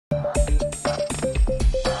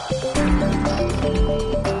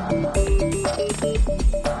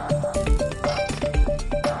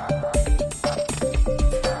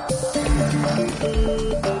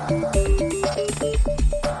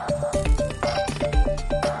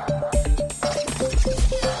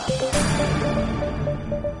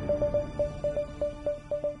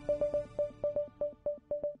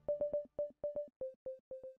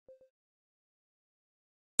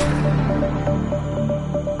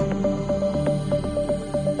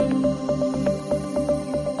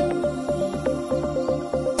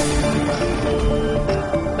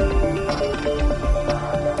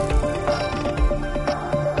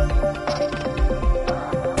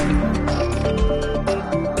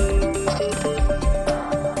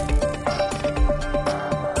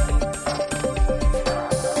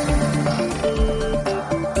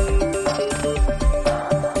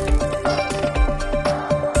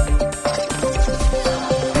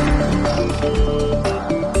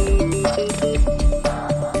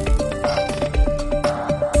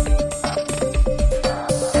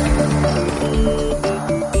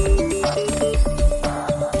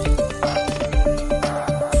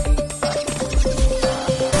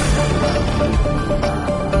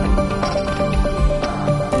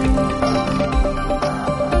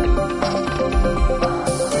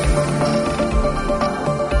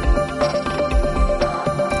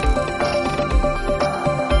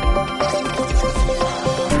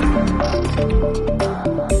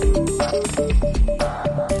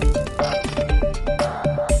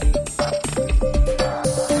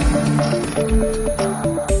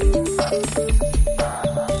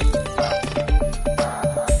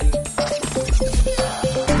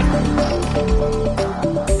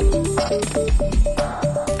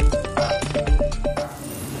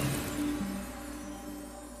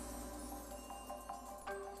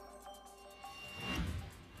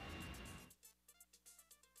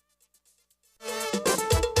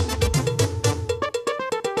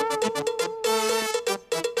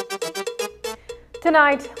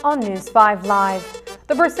Tonight on News 5 Live,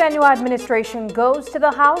 the Briceño administration goes to the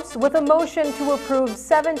House with a motion to approve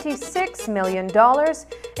 $76 million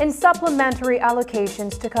in supplementary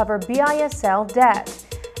allocations to cover BISL debt.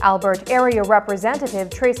 Albert Area Representative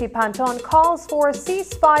Tracy Panton calls for a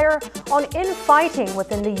ceasefire on infighting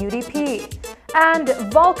within the UDP. And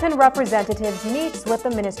Vulcan representatives meets with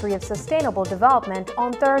the Ministry of Sustainable Development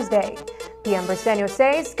on Thursday. PM Briceño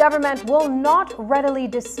says government will not readily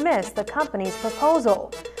dismiss the company's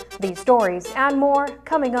proposal. These stories and more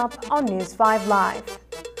coming up on News 5 Live.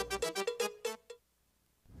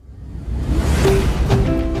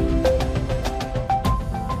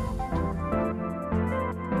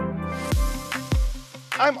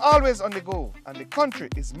 I'm always on the go, and the country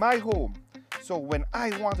is my home. So when I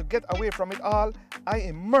want to get away from it all, I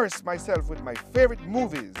immerse myself with my favorite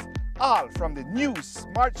movies, all from the new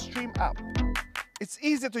SmartStream app. It's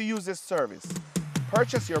easy to use this service.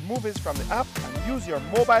 Purchase your movies from the app and use your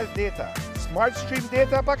mobile data, SmartStream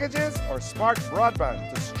data packages, or smart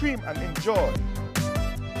broadband to stream and enjoy.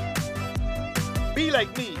 Be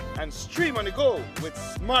like me and stream on the go with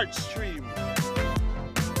SmartStream.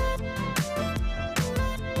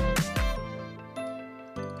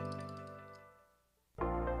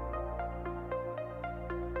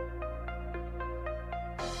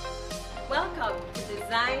 Welcome to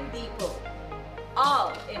Design Depot,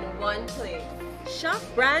 all in one place. Shop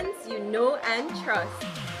brands you know and trust,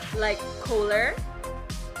 like Kohler.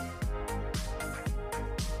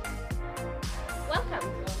 Welcome,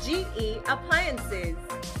 GE Appliances.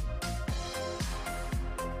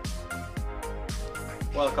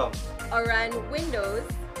 Welcome. Oran Windows.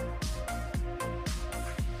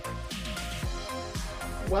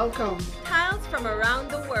 Welcome. Tiles from around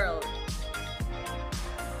the world.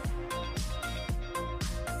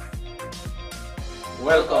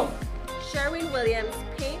 Welcome. Sherwin-Williams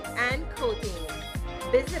Paint and Coating.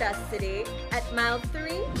 Visit us today at Mile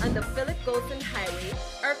 3 on the Philip Golson Highway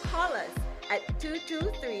or call us at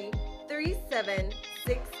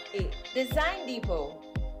 223-3768. Design Depot,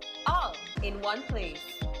 all in one place.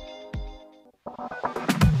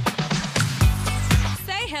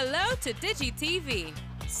 Say hello to DigiTV.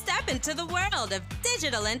 Step into the world of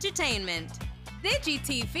digital entertainment.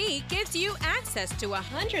 DigiTV gives you access to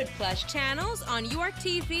 100+ channels on your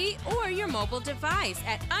TV or your mobile device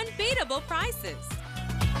at unbeatable prices.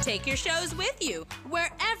 Take your shows with you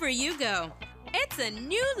wherever you go. It's a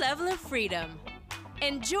new level of freedom.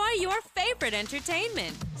 Enjoy your favorite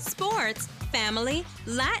entertainment, sports, family,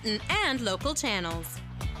 Latin, and local channels.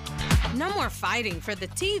 No more fighting for the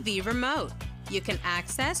TV remote. You can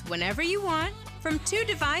access whenever you want from 2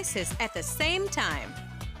 devices at the same time.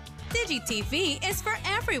 DigiTV is for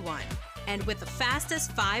everyone, and with the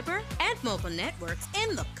fastest fiber and mobile networks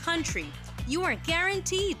in the country, you are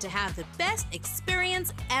guaranteed to have the best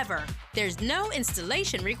experience ever. There's no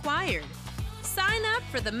installation required. Sign up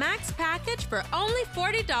for the Max package for only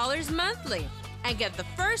 $40 monthly and get the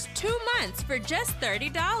first 2 months for just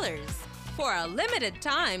 $30. For a limited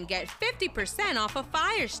time, get 50% off a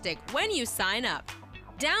Fire Stick when you sign up.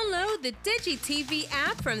 Download the DigiTV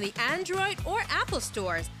app from the Android or Apple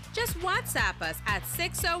stores. Just WhatsApp us at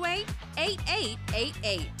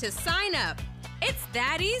 608-8888 to sign up. It's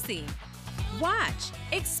that easy. Watch,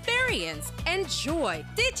 experience, enjoy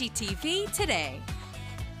DigiTV today.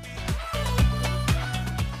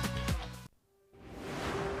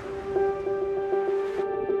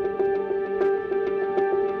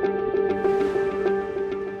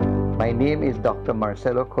 My name is Dr.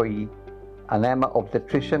 Marcelo Coy, and I'm an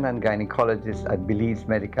obstetrician and gynecologist at Belize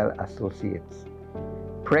Medical Associates.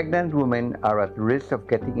 Pregnant women are at risk of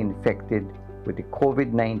getting infected with the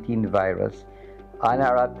COVID-19 virus and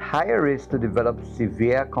are at higher risk to develop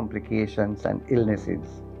severe complications and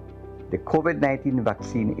illnesses. The COVID-19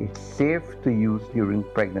 vaccine is safe to use during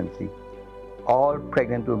pregnancy. All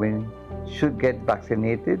pregnant women should get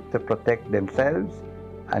vaccinated to protect themselves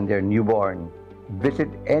and their newborn. Visit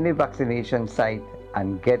any vaccination site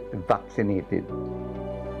and get vaccinated.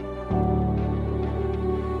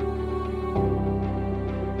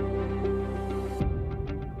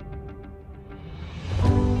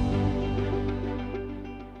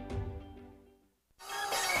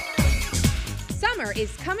 Summer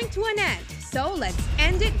is coming to an end, so let's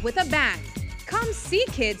end it with a bang. Come see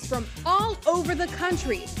kids from all over the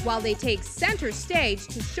country while they take center stage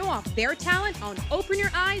to show off their talent on Open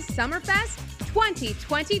Your Eyes Summerfest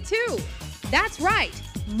 2022. That's right.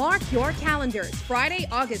 Mark your calendars. Friday,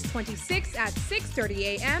 August 26th at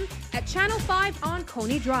 6:30 a.m. at Channel 5 on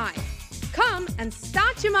Coney Drive. Come and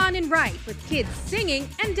start your mind and right with kids singing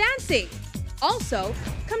and dancing. Also,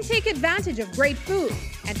 come take advantage of great food,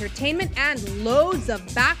 entertainment, and loads of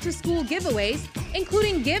back-to-school giveaways,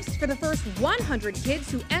 including gifts for the first 100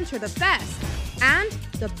 kids who enter the fest. And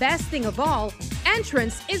the best thing of all,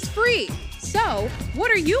 entrance is free. So,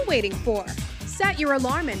 what are you waiting for? Set your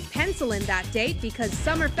alarm and pencil in that date because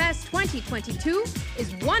Summerfest 2022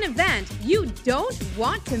 is one event you don't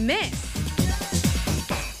want to miss.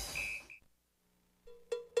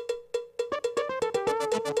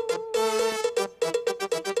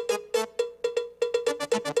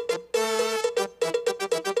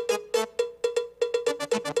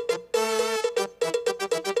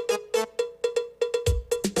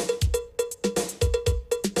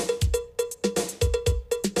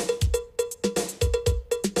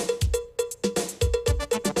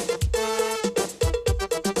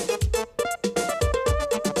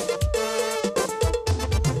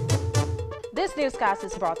 This newscast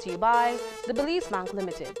is brought to you by the Belize Bank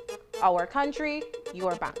Limited. Our country,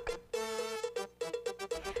 your bank.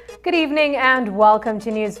 Good evening and welcome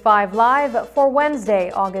to News 5 Live for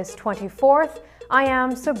Wednesday, August 24th. I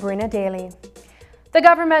am Sabrina Daly. The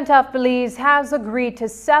government of Belize has agreed to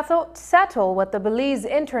settle with the Belize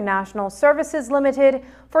International Services Limited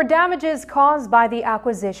for damages caused by the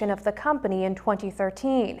acquisition of the company in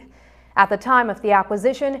 2013. At the time of the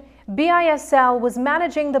acquisition, BISL was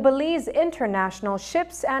managing the Belize International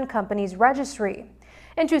Ships and Companies Registry.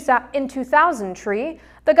 In 2003,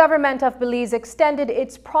 the government of Belize extended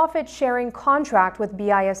its profit-sharing contract with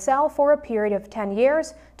BISL for a period of 10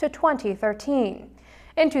 years to 2013.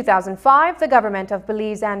 In 2005, the government of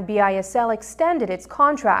Belize and BISL extended its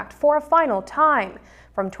contract for a final time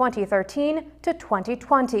from 2013 to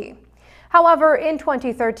 2020. However, in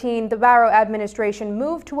 2013, the Barrow administration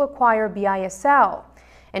moved to acquire BISL.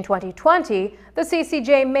 In 2020, the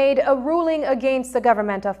CCJ made a ruling against the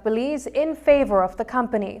government of Belize in favor of the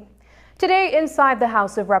company. Today, inside the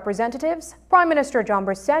House of Representatives, Prime Minister John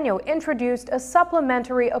Briceño introduced a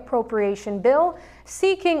supplementary appropriation bill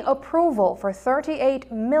seeking approval for $38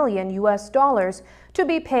 million to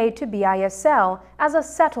be paid to BISL as a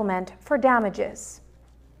settlement for damages.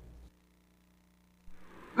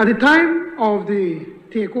 At the time of the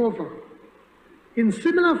takeover, in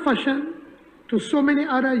similar fashion to so many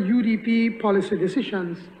other UDP policy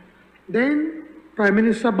decisions, then Prime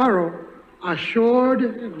Minister Barrow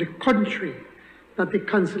assured the country that the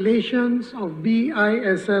cancellations of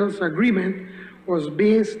BISL's agreement was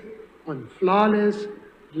based on flawless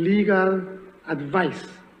legal advice.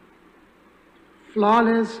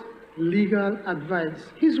 Flawless legal advice.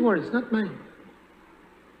 His words, not mine.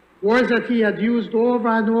 Words that he had used over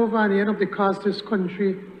and over, and ended up they cost this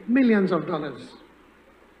country millions of dollars.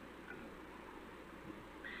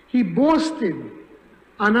 He boasted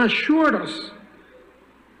and assured us,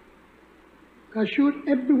 assured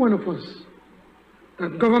every one of us,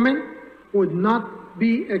 that government would not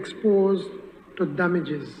be exposed to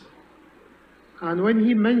damages. And when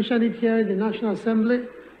he mentioned it here in the National Assembly,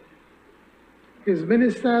 his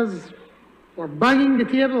ministers were banging the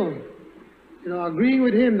table, agreeing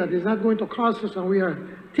with him that it's not going to cost us and we are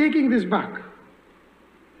taking this back.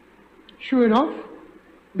 Sure enough,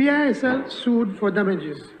 BISL sued for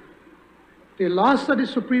damages. They lost at the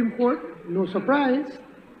Supreme Court, no surprise,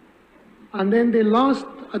 and then they lost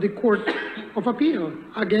at the Court of Appeal.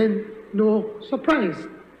 Again, no surprise.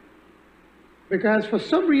 Because for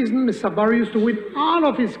some reason, Mr. Barrow used to win all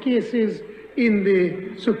of his cases in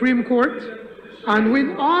the Supreme Court and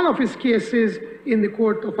win all of his cases in the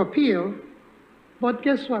Court of Appeal. But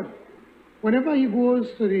guess what? Whenever he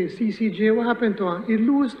goes to the CCJ, what happened to him? He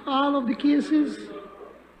loses all of the cases.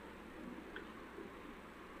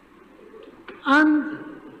 And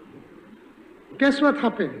guess what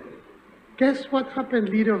happened? Guess what happened,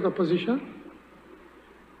 Leader of the Opposition?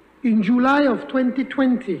 In July of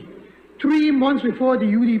 2020, 3 months before the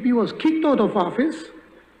UDP was kicked out of office,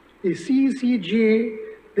 the CCJ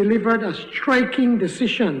delivered a striking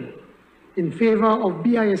decision in favor of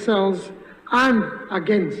BISL's and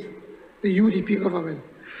against the UDP government.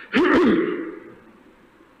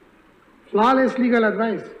 Flawless legal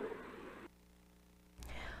advice.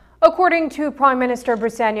 According to Prime Minister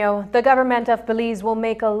Briceño, the government of Belize will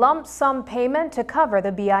make a lump sum payment to cover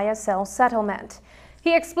the BISL settlement.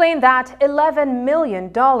 He explained that $11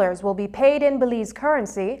 million will be paid in Belize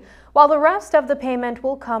currency, while the rest of the payment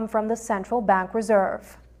will come from the Central Bank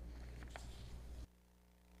Reserve.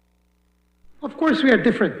 Of course, we are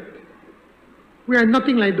different. We are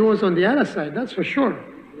nothing like those on the other side, that's for sure.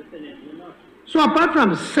 So apart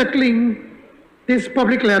from settling this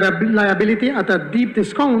public liability at a deep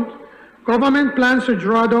discount, government plans to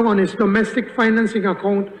draw down on its domestic financing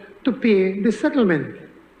account to pay the settlement.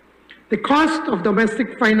 The cost of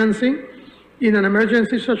domestic financing in an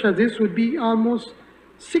emergency such as this would be almost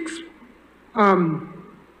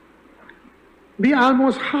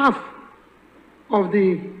half of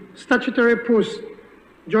the statutory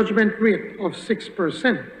post-judgment rate of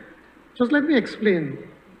 6%. Just let me explain.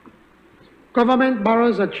 Government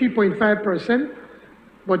borrows at 3.5%,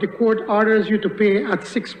 but the court orders you to pay at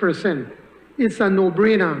 6%. It's a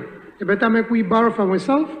no-brainer. You better make we borrow from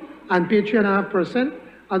ourselves and pay 3.5%,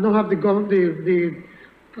 and don't have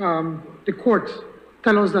the courts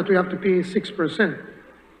tell us that we have to pay 6%.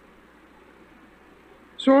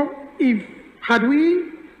 So had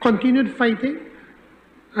we continued fighting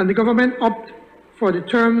and the government opted for the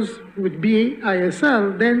terms with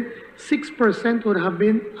BISL, then 6% would have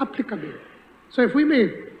been applicable. So if we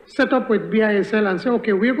may set up with BISL and say,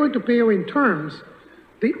 okay, we're going to pay you in terms,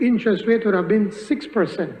 the interest rate would have been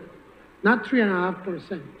 6%, not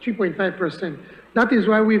 3.5%, 3.5%. That is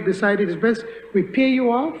why we've decided it's best we pay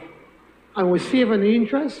you off and we save on the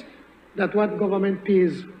interest that what government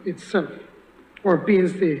pays itself or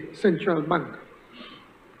pays the central bank.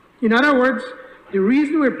 In other words, the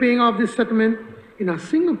reason we're paying off this settlement in a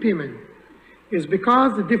single payment is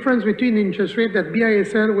because the difference between the interest rate that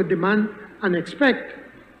BISL would demand and expect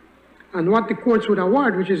and what the courts would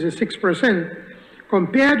award, which is the 6%,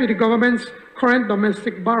 compared with the government's current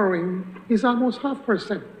domestic borrowing is almost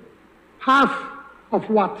 0.5%. Half of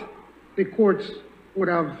what the courts would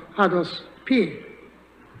have had us pay.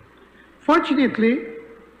 Fortunately,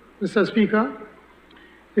 Mr. Speaker,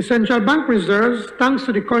 the central bank reserves, thanks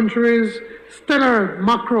to the country's stellar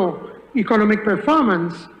macroeconomic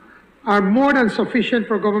performance, are more than sufficient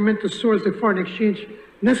for government to source the foreign exchange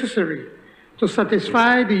necessary to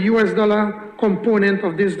satisfy the US dollar component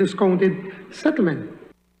of this discounted settlement.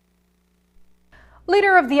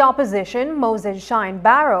 Leader of the opposition, Moses Shine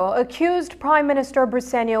Barrow, accused Prime Minister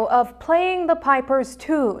Briceño of playing the piper's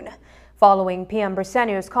tune. Following PM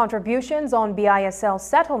Briceño's contributions on BISL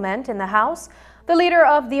settlement in the House, the leader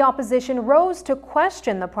of the opposition rose to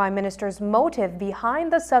question the Prime Minister's motive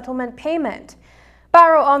behind the settlement payment.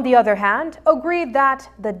 Barrow, on the other hand, agreed that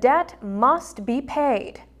the debt must be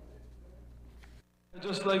paid. I'd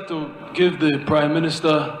just like to give the Prime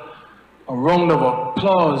Minister a round of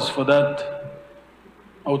applause for that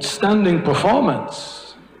outstanding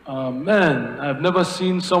performance. Man, I've never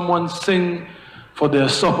seen someone sing for their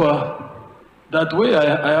supper that way.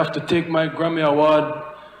 I have to take my Grammy Award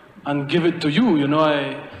and give it to you. You know,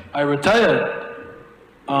 I retired.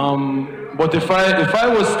 But if I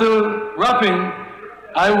was still rapping,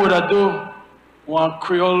 I would have do one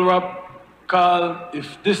Creole rap called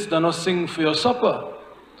 "If This Do Not Sing for Your Supper."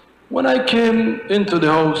 When I came into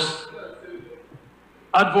the House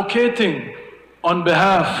advocating on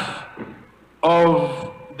behalf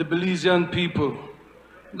of the Belizean people,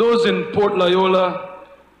 those in Port Loyola,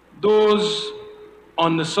 those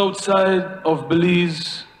on the south side of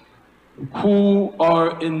Belize who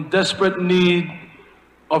are in desperate need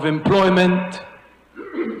of employment,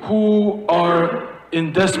 who are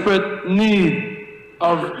in desperate need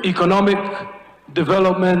of economic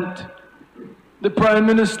development, the Prime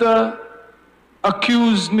Minister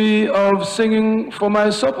accused me of singing for my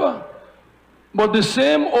supper. But the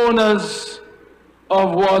same owners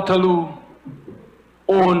of Waterloo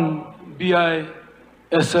own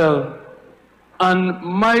BISL. And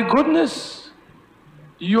my goodness,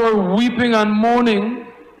 you're weeping and mourning.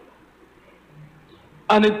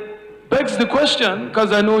 And it begs the question,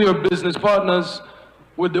 because I know you're business partners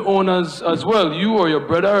with the owners as well, you or your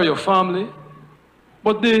brother or your family.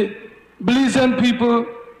 But the Belizean people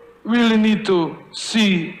really need to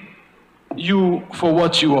see you for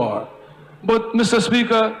what you are. But, Mr.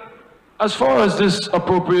 Speaker, as far as this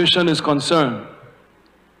appropriation is concerned,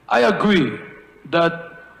 I agree that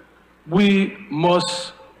we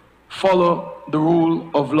must follow the rule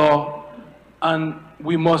of law and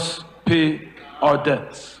we must pay our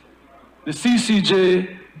debts. The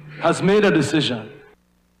CCJ has made a decision.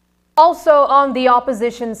 Also on the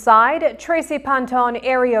opposition side, Tracy Panton,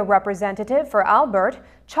 area representative for Albert,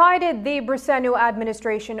 chided the Briceño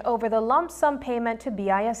administration over the lump sum payment to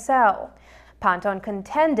BISL. Panton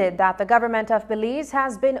contended that the government of Belize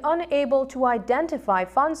has been unable to identify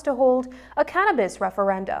funds to hold a cannabis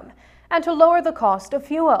referendum and to lower the cost of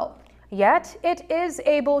fuel. Yet it is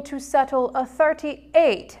able to settle a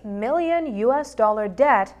 $38 million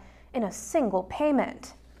debt in a single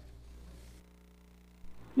payment.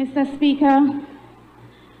 Mr. Speaker,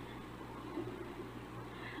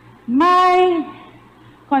 my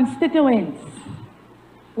constituents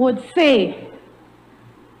would say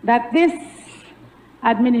that this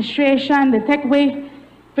administration, the take away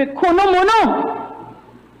for kono mono,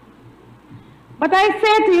 But I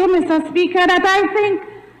say to you, Mr. Speaker, that I think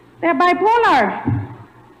they're bipolar.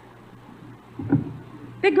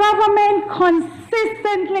 The government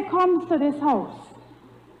consistently comes to this house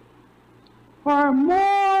for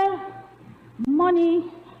more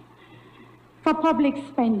money for public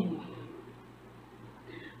spending.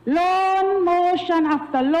 Loan motion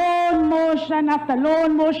after loan motion after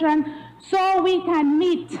loan motion, so we can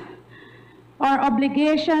meet our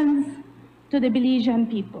obligations to the Belizean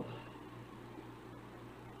people.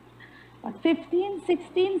 But 15,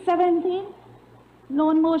 16, 17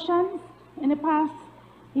 loan motions in the past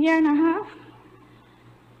year and a half.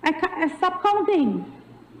 I stopped counting.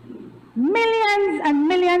 Millions and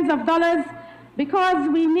millions of dollars because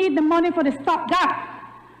we need the money for the stopgap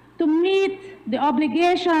to meet the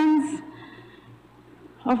obligations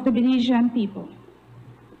of the Belizean people.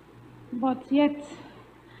 But yet,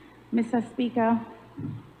 Mr. Speaker,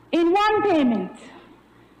 in one payment,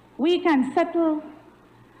 we can settle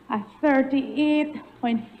at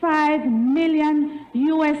 $38.5 million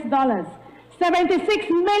US dollars, $76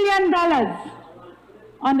 million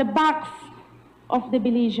on the backs of the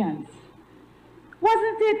Belizeans.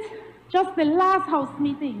 Wasn't it just the last House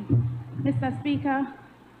meeting, Mr. Speaker,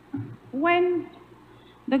 when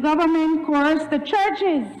the government coerced the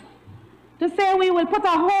churches to say we will put a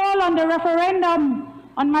hold on the referendum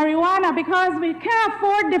on marijuana because we can't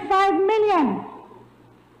afford the $5 million.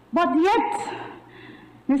 But yet,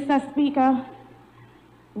 Mr. Speaker,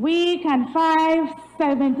 we can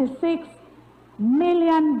 $76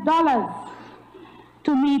 million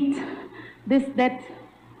to meet this debt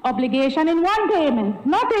obligation in one payment,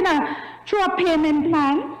 not in a through a payment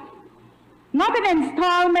plan, not in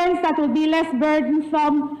installments that will be less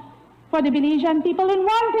burdensome for the Belizean people, in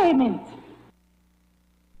one payment.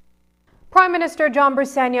 Prime Minister John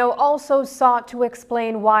Briceño also sought to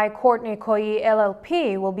explain why Courtney Koyi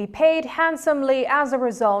LLP will be paid handsomely as a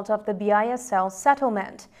result of the BISL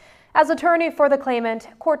settlement. As attorney for the claimant,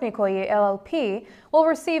 Courtney Koyi LLP will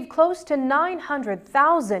receive close to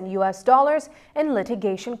 $900,000 US in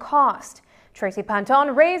litigation cost. Tracy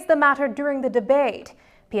Panton raised the matter during the debate.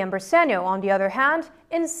 PM Briceño, on the other hand,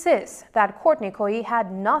 insists that Courtney Koyi had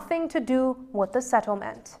nothing to do with the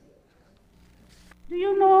settlement. Do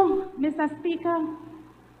you know, Mr. Speaker,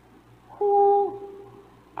 who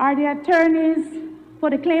are the attorneys for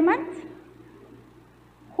the claimant?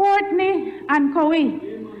 Courtney and Koyi.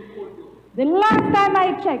 The last time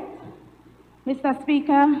I checked, Mr.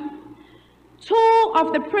 Speaker, two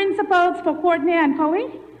of the principals for Courtney and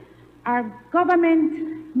Koyi are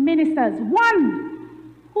government ministers. One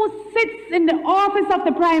who sits in the office of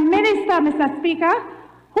the Prime Minister, Mr. Speaker,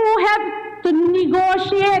 who helped to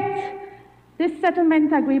negotiate this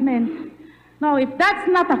settlement agreement. Now, if that's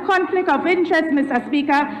not a conflict of interest, Mr.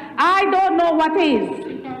 Speaker, I don't know what is.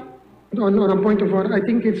 On a point of order, I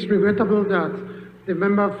think it's regrettable that the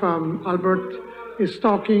member from Albert is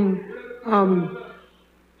talking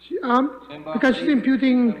because she's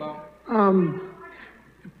imputing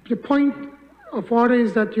the point of order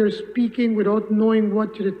is that you're speaking without knowing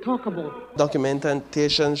what you talk about.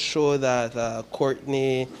 Documentation show that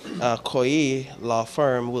Courtney Koyi law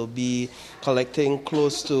firm will be collecting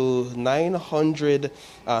close to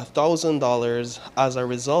 $900,000 as a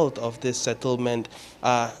result of this settlement.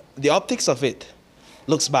 The optics of it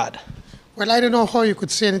looks bad. Well, I don't know how you could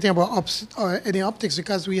say anything about any optics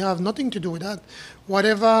because we have nothing to do with that.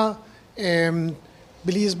 Whatever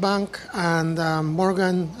Belize Bank and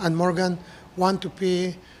Morgan want to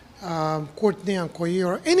pay Courtney and Koyi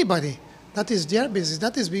or anybody, that is their business.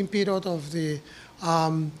 That is being paid out of the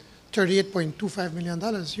 $38.25 million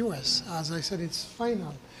US. As I said, it's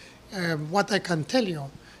final. What I can tell you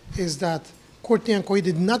is that Courtney and Koyi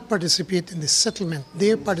did not participate in the settlement.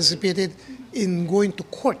 They participated in going to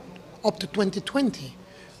court up to 2020.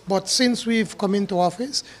 But since we've come into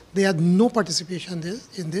office, they had no participation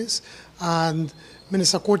in this. And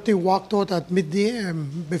Minister Courtney walked out at midday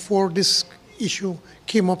before this issue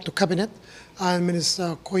came up to cabinet, and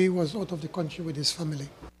Minister Koyi was out of the country with his family.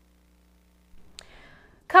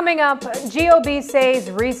 Coming up, GOB says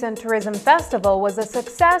recent tourism festival was a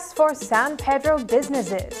success for San Pedro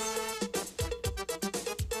businesses.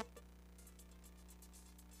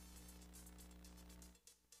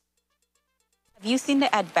 Have you seen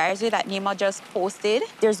the advisory that NEMA just posted?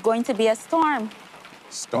 There's going to be a storm.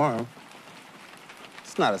 Storm?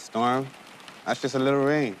 It's not a storm. That's just a little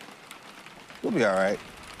rain. We'll be all right.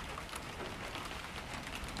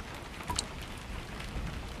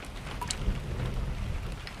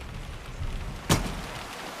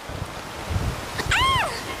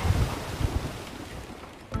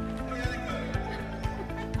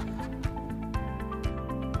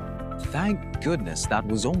 Thank goodness that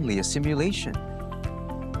was only a simulation.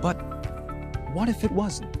 But what if it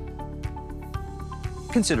wasn't?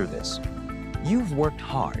 Consider this. You've worked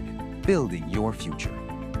hard building your future,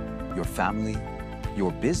 your family,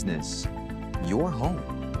 your business, your home.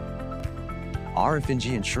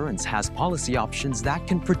 RF&G Insurance has policy options that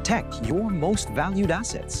can protect your most valued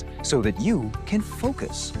assets so that you can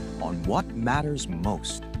focus on what matters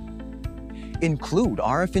most. Include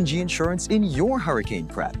RF&G Insurance in your hurricane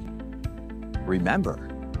prep. Remember,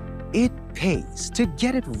 it pays to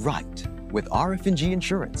get it right with RF&G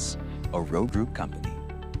Insurance, a Road Group company.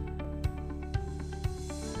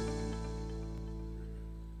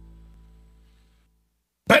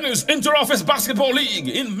 Benny's Inter-Office Basketball League,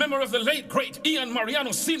 in memory of the late, great Ian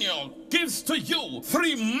Mariano Sr., gives to you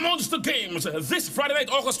 3 monster games this Friday night,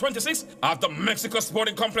 August 26th, at the Mexico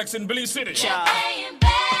Sporting Complex in Belize City.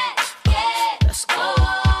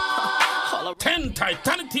 10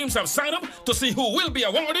 Titanic teams have signed up to see who will be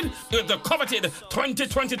awarded with the coveted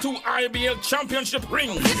 2022 IBL Championship ring.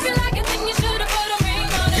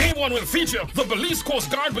 Game 1 will feature the Belize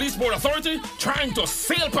Coast Guard Belize Port Authority trying to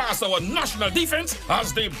sail past our national defense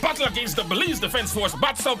as they battle against the Belize Defense Force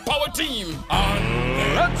Batsa Power team.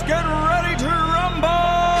 And let's get ready to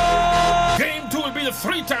rumble! Game 2 will be the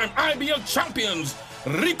 3-time IBL champions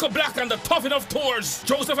Rico Black and the Tough Enough Tours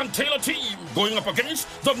Joseph and Taylor team going up against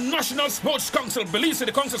the National Sports Council Belize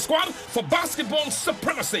City Council squad for basketball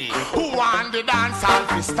supremacy. Who won the dance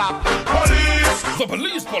and stop police? The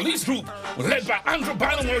Belize Police Group, led by Andrew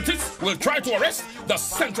Bynum Ortiz, will try to arrest the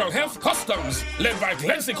Central Health Customs, led by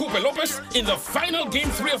Glency Cooper Lopez, in the final game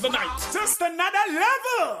 3 of the night. Just another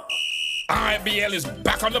level! IBL is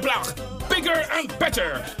back on the block, bigger and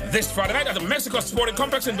better. This Friday night at the Mexico Sporting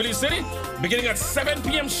Complex in Belize City, beginning at 7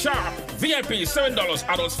 p.m. sharp. VIP $7,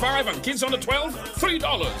 adults $5, and kids under 12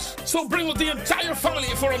 $3. So bring with the entire family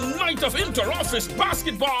for a night of inter-office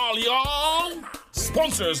basketball, y'all.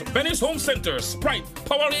 Sponsors: Benny's Home Center, Sprite,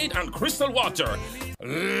 Powerade, and Crystal Water.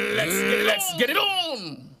 Let's get it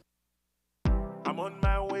on. I'm on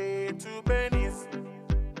my way to Benny's,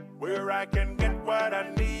 where I can get what I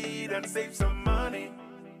need and save some money.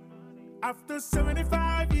 After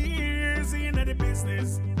 75 years in the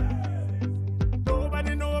business,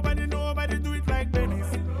 nobody do it like Benny's.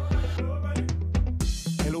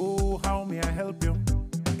 Hello, how may I help you?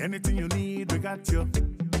 Anything you need, we got you.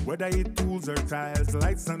 Whether it tools or tiles,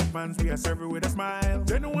 lights and fans, we are serving with a smile.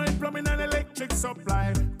 Genuine plumbing and electric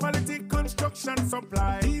supply, quality construction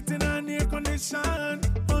supply, heating and air condition,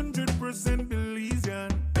 100%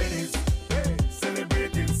 Belizean. Benny's,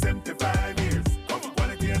 celebrating 75 years.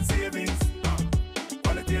 Quality and savings.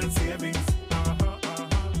 Quality and savings.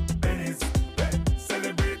 Benny's,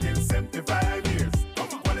 celebrating 75 years.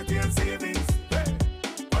 Quality and savings.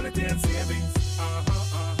 Quality and savings.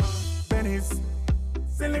 Benny's,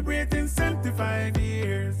 celebrating 75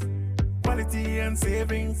 years. Quality and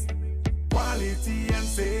savings. Quality and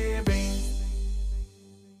savings.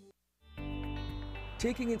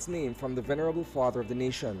 Taking its name from the venerable father of the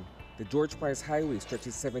nation, the George Price Highway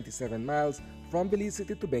stretches 77 miles from Belize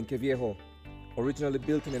City to Benque Viejo. Originally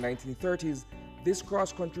built in the 1930s, this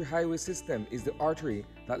cross-country highway system is the artery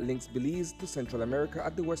that links Belize to Central America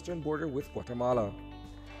at the western border with Guatemala.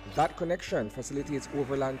 That connection facilitates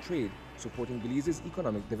overland trade, supporting Belize's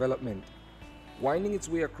economic development. Winding its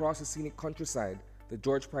way across the scenic countryside, the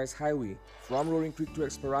George Price Highway from Roaring Creek to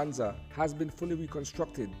Esperanza has been fully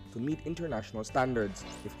reconstructed to meet international standards,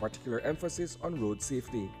 with particular emphasis on road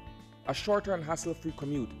safety. A shorter and hassle-free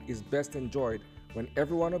commute is best enjoyed when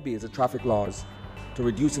everyone obeys the traffic laws. To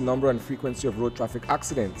reduce the number and frequency of road traffic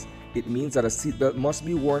accidents, it means that a seatbelt must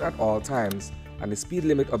be worn at all times and the speed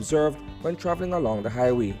limit observed when traveling along the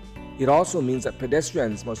highway. It also means that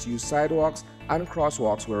pedestrians must use sidewalks and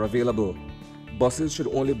crosswalks where available. Buses should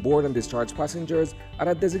only board and discharge passengers at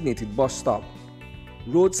a designated bus stop.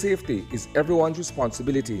 Road safety is everyone's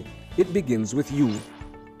responsibility. It begins with you.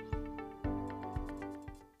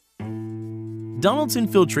 Donaldson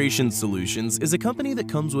Filtration Solutions is a company that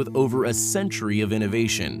comes with over a century of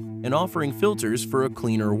innovation and offering filters for a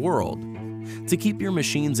cleaner world. To keep your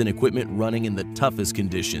machines and equipment running in the toughest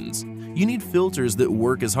conditions, you need filters that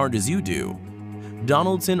work as hard as you do.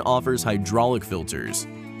 Donaldson offers hydraulic filters,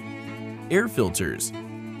 air filters,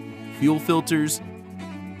 fuel filters,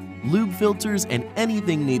 lube filters, and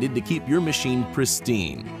anything needed to keep your machine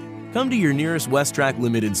pristine. Come to your nearest Westrac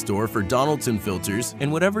Limited store for Donaldson filters and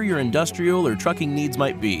whatever your industrial or trucking needs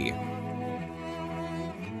might be.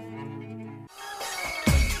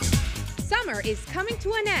 Summer is coming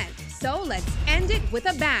to an end, so let's end it with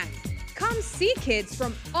a bang. Come see kids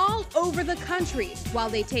from all over the country while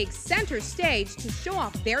they take center stage to show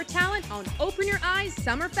off their talent on Open Your Eyes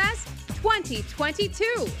Summerfest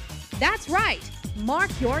 2022. That's right.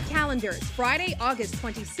 Mark your calendars Friday, August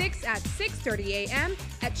 26th at 6:30 a.m.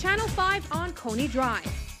 at Channel 5 on Coney Drive.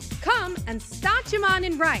 Come and start your mind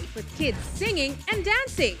and right with kids singing and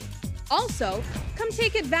dancing. Also, come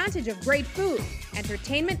take advantage of great food,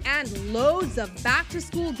 entertainment, and loads of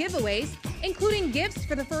back-to-school giveaways, including gifts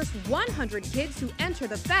for the first 100 kids who enter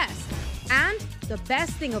the fest. And the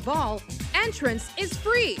best thing of all, entrance is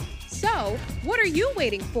free. So, what are you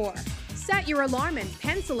waiting for? Set your alarm and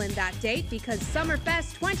pencil in that date because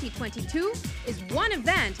Summerfest 2022 is one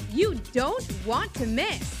event you don't want to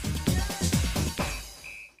miss.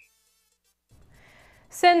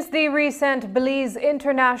 Since the recent Belize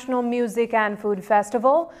International Music and Food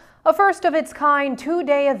Festival, a first-of-its-kind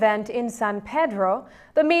two-day event in San Pedro,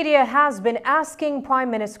 the media has been asking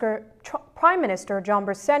Prime Minister John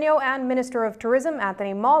Briceño and Minister of Tourism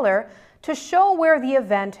Anthony Mauller to show where the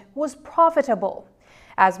event was profitable.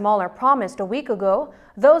 As Mauller promised a week ago,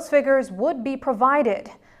 those figures would be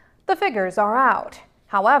provided. The figures are out.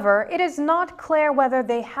 However, it is not clear whether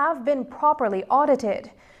they have been properly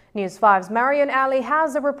audited. News 5's Marian Ali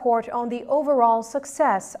has a report on the overall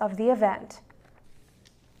success of the event.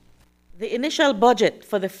 The initial budget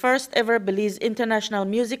for the first ever Belize International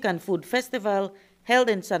Music and Food Festival, held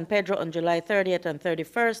in San Pedro on July 30th and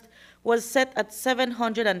 31st, was set at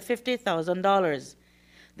 $750,000.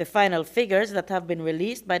 The final figures that have been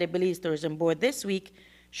released by the Belize Tourism Board this week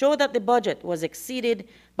show that the budget was exceeded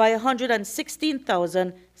by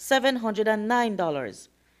 $116,709.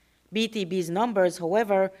 BTB's numbers,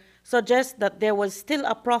 however, suggest that there was still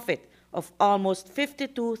a profit of almost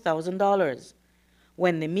 $52,000.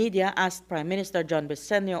 When the media asked Prime Minister John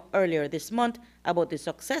Briceño earlier this month about the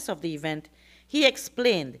success of the event, he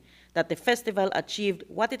explained that the festival achieved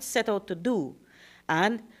what it set out to do,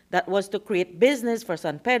 and that was to create business for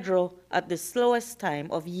San Pedro at the slowest time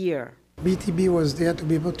of year. BTB was there to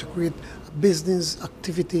be able to create a business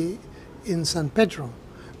activity in San Pedro,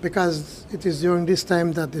 because it is during this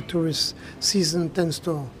time that the tourist season tends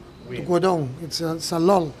to go down. It's a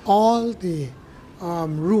lull. All the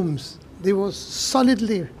rooms, they were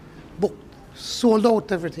solidly booked, sold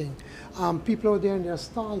out everything. People out there in their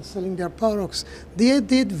stalls selling their products. They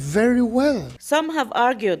did very well. Some have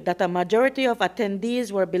argued that a majority of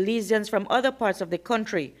attendees were Belizeans from other parts of the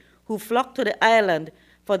country who flocked to the island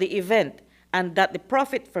for the event, and that the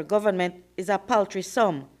profit for government is a paltry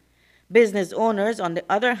sum. Business owners, on the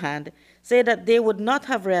other hand, say that they would not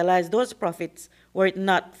have realized those profits were it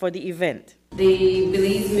not for the event. The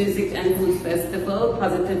Belize Music and Food Festival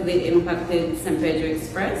positively impacted San Pedro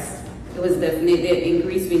Express. It was definitely an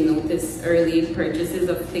increase. We noticed early purchases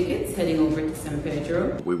of tickets heading over to San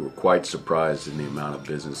Pedro. We were quite surprised in the amount of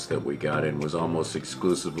business that we got in. It was almost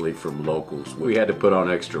exclusively from locals. We had to put on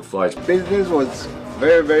extra flights. Business was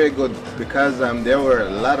very, very good because there were a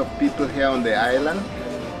lot of people here on the island,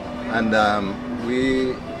 and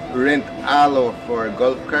we rent all of our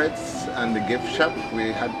golf carts and the gift shop.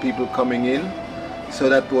 We had people coming in, so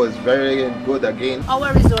that was very good again.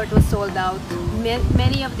 Our resort was sold out.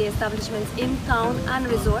 Many of the establishments in town and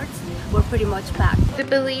resorts were pretty much packed. The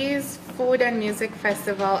Belize Food and Music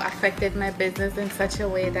Festival affected my business in such a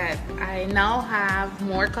way that I now have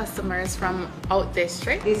more customers from out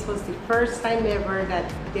district. This was the first time ever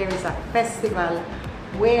that there is a festival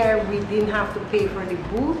where we didn't have to pay for the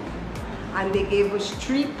booth, and they gave us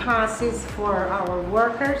street passes for our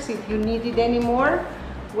workers if you needed any more.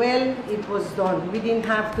 Well, it was done. We didn't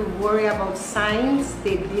have to worry about signs.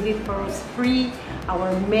 They did it for us free,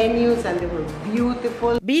 our menus, and they were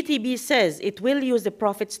beautiful. BTB says it will use the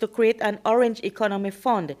profits to create an Orange Economy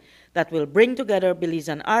Fund that will bring together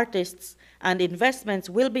Belizean artists, and investments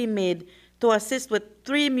will be made to assist with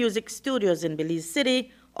 3 music studios in Belize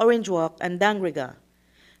City, Orange Walk, and Dangriga.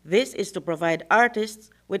 This is to provide artists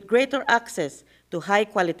with greater access to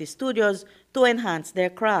high-quality studios to enhance their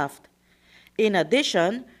craft. In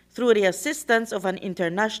addition, through the assistance of an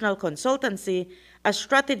international consultancy, a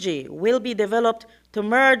strategy will be developed to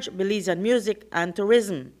merge Belizean music and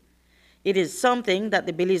tourism. It is something that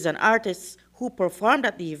the Belizean artists who performed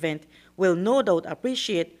at the event will no doubt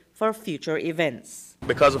appreciate for future events.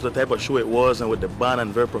 Because of the type of show it was, and with the band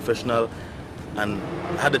and very professional, and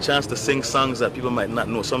I had the chance to sing songs that people might not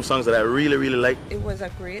know, some songs that I really, really like. It was a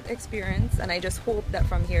great experience, and I just hope that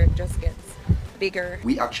from here it just gets bigger.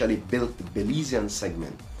 We actually built the Belizean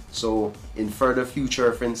segment. So in further future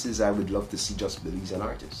references, I would love to see just Belizean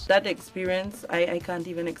artists. That experience, I can't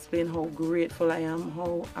even explain how grateful I am,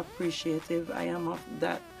 how appreciative I am of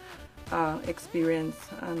that experience.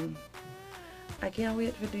 And I can't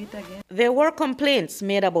wait to do it again. There were complaints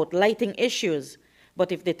made about lighting issues,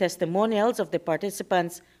 but if the testimonials of the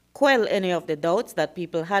participants quell any of the doubts that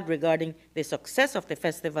people had regarding the success of the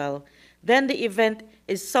festival, then the event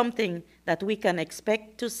is something that we can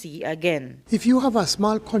expect to see again. If you have a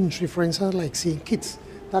small country, for instance, like St. Kitts,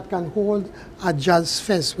 that can hold a jazz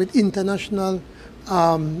fest with international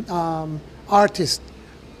artists,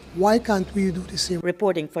 why can't we do the same?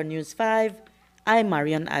 Reporting for News 5, I'm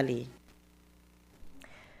Marion Ali.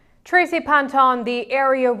 Tracy Panton, the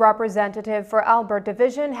area representative for Albert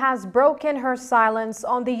Division, has broken her silence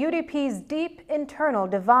on the UDP's deep internal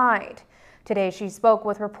divide. Today, she spoke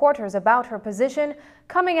with reporters about her position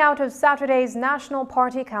coming out of Saturday's National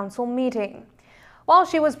Party Council meeting. While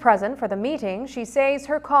she was present for the meeting, she says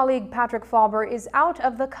her colleague Patrick Faber is out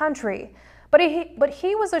of the country, but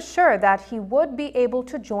he was assured that he would be able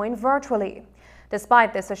to join virtually.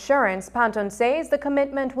 Despite this assurance, Panton says the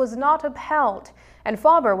commitment was not upheld and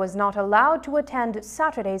Faber was not allowed to attend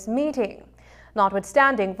Saturday's meeting.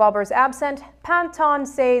 Notwithstanding Faber's absence, Panton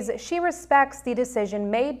says she respects the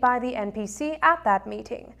decision made by the NPC at that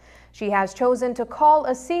meeting. She has chosen to call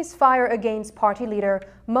a ceasefire against party leader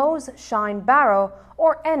Mose Shine Barrow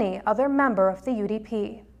or any other member of the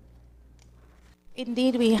UDP.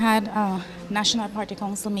 Indeed, we had a National Party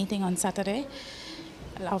Council meeting on Saturday,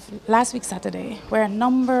 last week Saturday, where a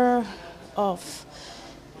number of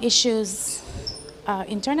issues,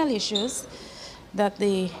 internal issues that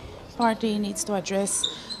the party needs to address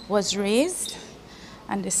was raised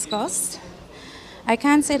and discussed. I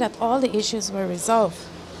can't say that all the issues were resolved,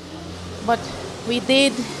 but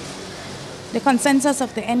the consensus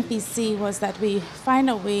of the NPC was that we find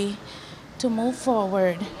a way to move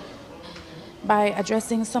forward by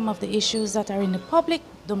addressing some of the issues that are in the public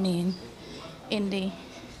domain in the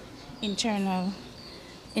internal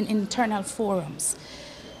forums.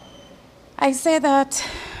 I say that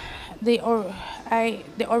the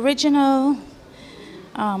original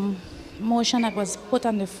motion that was put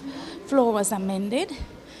on the floor was amended.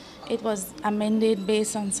 It was amended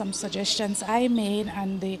based on some suggestions I made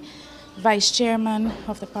and the vice chairman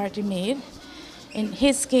of the party made. In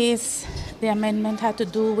his case, the amendment had to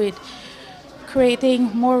do with creating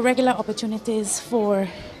more regular opportunities for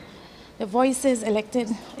the voices, elected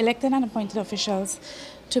and appointed officials,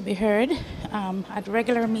 to be heard at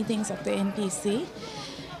regular meetings of the NPC,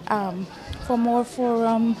 for more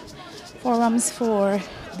forums for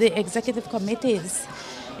the executive committees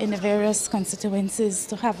in the various constituencies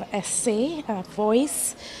to have a say, a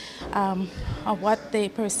voice of what they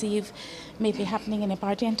perceive may be happening in the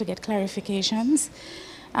party and to get clarifications.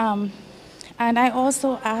 And I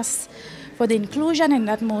also asked for the inclusion in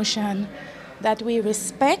that motion that we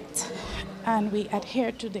respect and we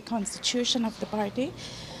adhere to the constitution of the party,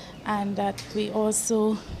 and that we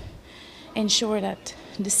also ensure that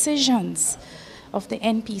decisions of the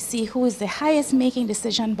NPC, who is the highest making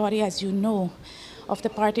decision body, as you know, of the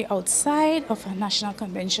party outside of a national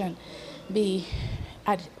convention, be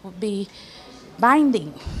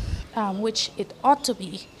binding, which it ought to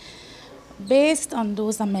be, based on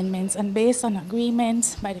those amendments and based on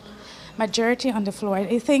agreements by the majority on the floor.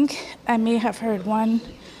 I think I may have heard one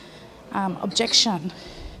objection.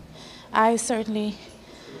 I certainly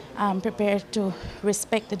am prepared to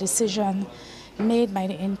respect the decision made by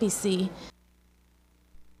the NPC.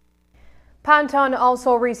 Panton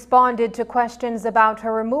also responded to questions about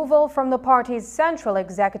her removal from the party's Central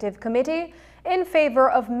Executive Committee in favor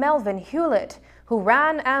of Melvin Hewlett, who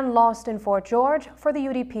ran and lost in Fort George for the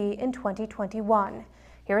UDP in 2021.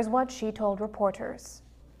 Here's what she told reporters.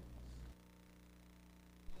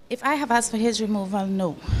 If I have asked for his removal,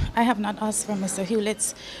 no. I have not asked for Mr.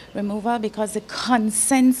 Hewlett's removal because the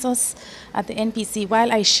consensus at the NPC,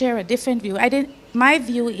 while I share a different view, my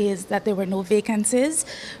view is that there were no vacancies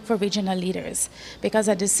for regional leaders because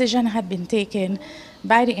a decision had been taken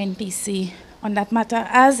by the NPC on that matter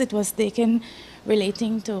as it was taken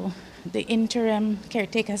relating to the interim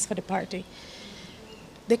caretakers for the party.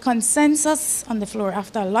 The consensus on the floor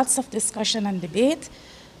after lots of discussion and debate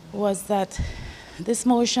was that this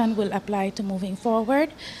motion will apply to moving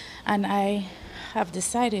forward, and I have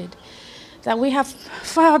decided that we have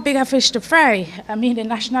far bigger fish to fry. I mean, the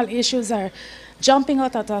national issues are jumping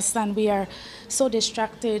out at us, and we are so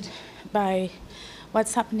distracted by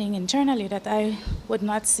what's happening internally that I would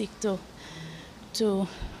not seek to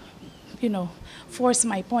force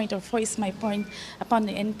my point or voice my point upon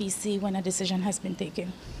the NPC when a decision has been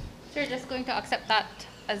taken. So you're just going to accept that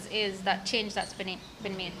as is, that change that's been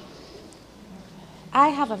made? I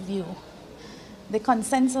have a view. The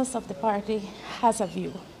consensus of the party has a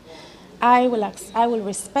view. I will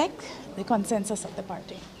respect the consensus of the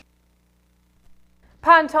party.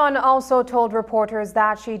 Panton also told reporters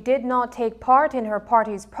that she did not take part in her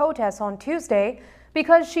party's protests on Tuesday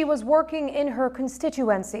because she was working in her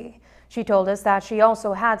constituency. She told us that she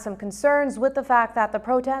also had some concerns with the fact that the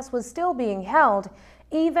protest was still being held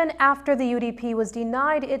even after the UDP was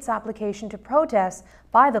denied its application to protest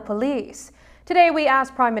by the police. Today, we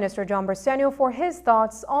asked Prime Minister John Bersenio for his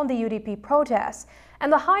thoughts on the UDP protests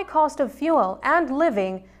and the high cost of fuel and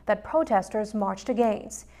living that protesters marched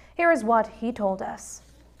against. Here is what he told us.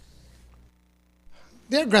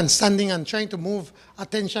 They're grandstanding and trying to move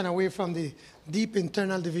attention away from the deep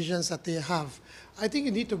internal divisions that they have. I think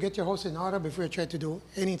you need to get your house in order before you try to do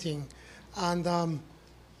anything. And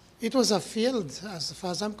it was a failed, as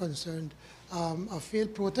far as I'm concerned, a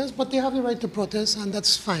failed protest, but they have the right to protest, and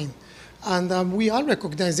that's fine. And we all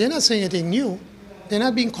recognize they're not saying anything new. They're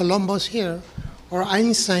not being Columbus here or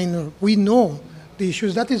Einstein. We know the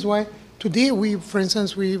issues. That is why today, for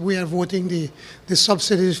instance, we are voting the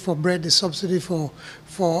subsidies for bread, the subsidy for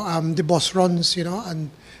the bus runs, you know,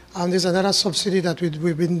 and there's another subsidy that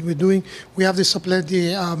we're doing. We have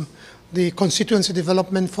the constituency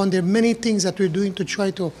development fund. There are many things that we're doing to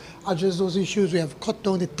try to address those issues. We have cut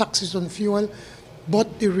down the taxes on fuel,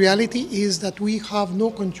 but the reality is that we have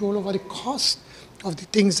no control over the cost of the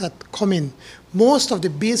things that come in. Most of the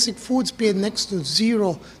basic foods pay next to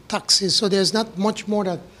zero taxes, so there's not much more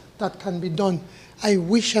that can be done. I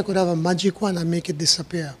wish I could have a magic wand and make it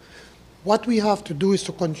disappear. What we have to do is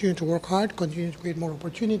to continue to work hard, continue to create more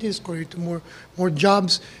opportunities, create more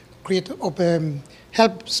jobs,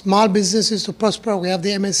 help small businesses to prosper. We have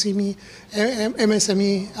the MSME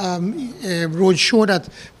roadshow that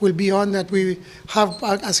will be on, that we have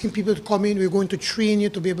asking people to come in. We're going to train you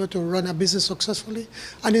to be able to run a business successfully,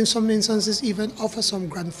 and in some instances even offer some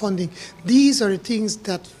grant funding. These are the things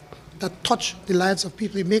that touch the lives of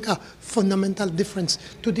people. They make a fundamental difference.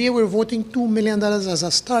 Today we're voting $2 million as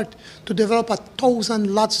a start to develop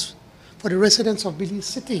 1,000 lots for the residents of Belize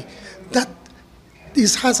City.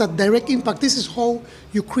 This has a direct impact. This is how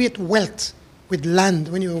you create wealth with land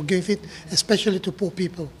when you give it, especially to poor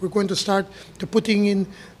people. We're going to start to putting in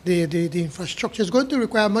the infrastructure. It's going to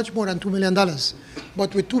require much more than $2 million.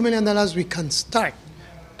 But with $2 million, we can start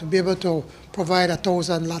to be able to provide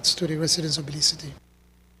 1,000 lots to the residents of Belize City.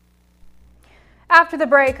 After the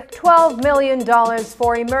break, $12 million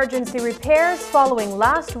for emergency repairs following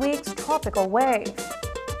last week's tropical wave.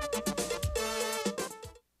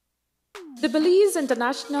 The Belize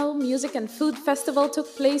International Music and Food Festival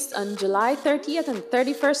took place on July 30th and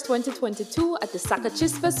 31st, 2022 at the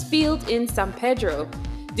Sacachispas Field in San Pedro.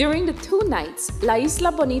 During the 2 nights, La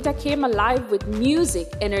Isla Bonita came alive with music,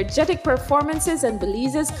 energetic performances, and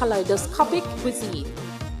Belize's kaleidoscopic cuisine.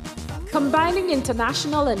 Combining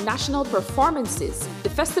international and national performances, the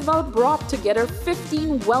festival brought together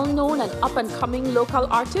 15 well-known and up-and-coming local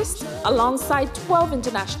artists alongside 12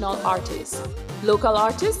 international artists. Local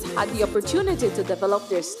artists had the opportunity to develop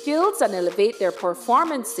their skills and elevate their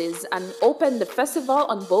performances and open the festival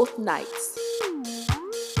on both nights.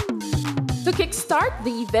 To kickstart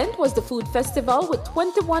the event was the food festival with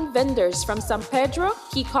 21 vendors from San Pedro,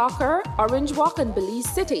 Keycaulker, Orange Walk, and Belize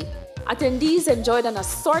City. Attendees enjoyed an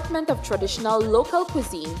assortment of traditional local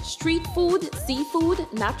cuisine, street food, seafood,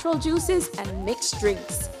 natural juices, and mixed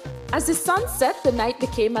drinks. As the sun set, the night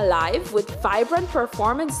became alive with vibrant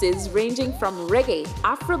performances ranging from reggae,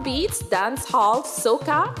 Afrobeats, dancehall,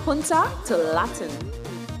 soca, punta, to Latin.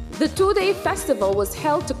 The 2-day festival was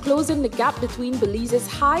held to close in the gap between Belize's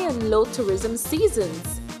high and low tourism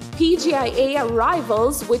seasons. PGIA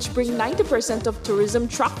arrivals, which bring 90% of tourism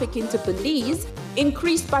traffic into Belize,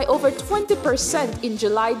 increased by over 20% in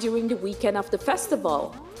July during the weekend of the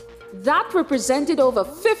festival. That represented over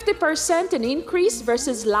 50% an increase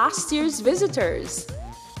versus last year's visitors.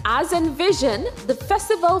 As envisioned, the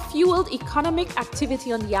festival fueled economic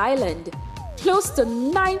activity on the island. Close to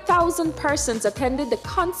 9,000 persons attended the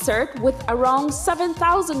concert, with around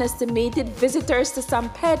 7,000 estimated visitors to San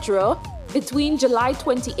Pedro between July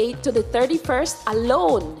 28th to the 31st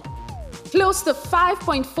alone. Close to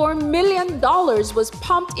 $5.4 million was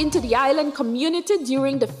pumped into the island community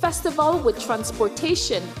during the festival, with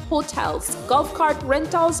transportation, hotels, golf cart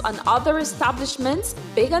rentals, and other establishments,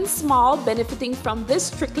 big and small, benefiting from this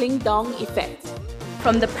trickling down effect.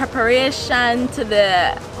 From the preparation to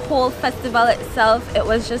the whole festival itself, it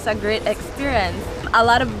was just a great experience. A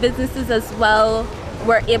lot of businesses as well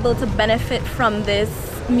were able to benefit from this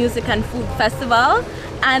music and food festival,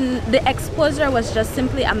 and the exposure was just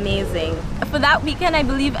simply amazing. For that weekend, I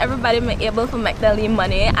believe everybody was able to make their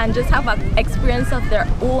money and just have an experience of their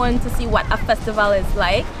own to see what a festival is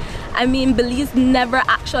like. I mean, Belize never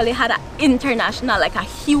actually had an international, like a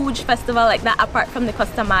huge festival like that apart from the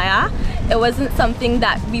Costa Maya. It wasn't something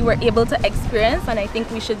that we were able to experience, and I think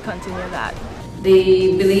we should continue that.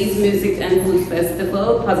 The Belize Music and Food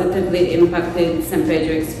Festival positively impacted San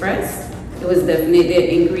Pedro Express. It was definitely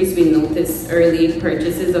an increase. We noticed early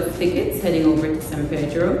purchases of tickets heading over to San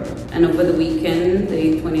Pedro. And over the weekend,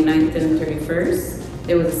 the 29th and 31st,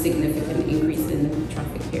 there was a significant increase in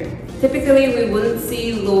traffic here. Typically, we wouldn't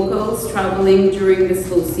see locals traveling during this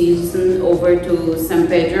slow season over to San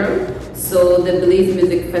Pedro. So the Belize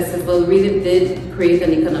Music Festival really did create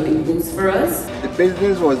an economic boost for us. The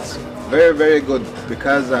business was very, very good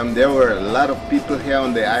because there were a lot of people here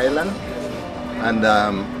on the island,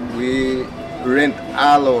 and we rent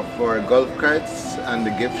all of our golf carts and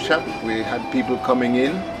the gift shop. We had people coming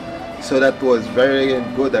in, so that was very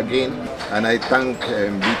good again. And I thank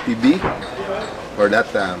BTB for that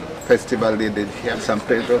festival they did here in San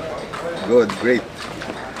Pedro. Good, great.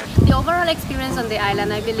 The overall experience on the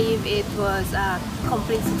island, I believe it was a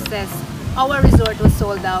complete success. Our resort was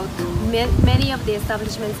sold out. Many of the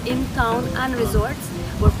establishments in town and resorts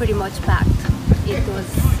were pretty much packed. It was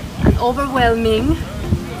an overwhelming,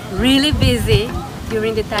 really busy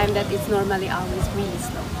during the time that it's normally always really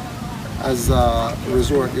slow. As a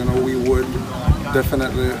resort, you know, we would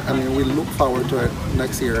definitely, I mean, we look forward to it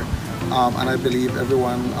next year. And I believe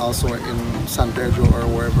everyone also in San Pedro or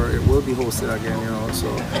wherever it will be hosted again, you know, so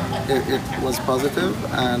it was positive,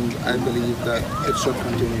 and I believe that it should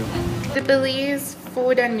continue. The Belize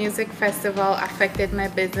Food and Music Festival affected my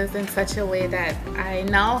business in such a way that I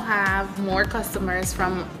now have more customers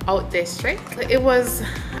from out district. It was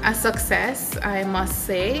a success, I must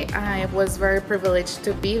say. I was very privileged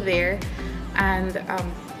to be there, and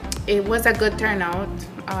it was a good turnout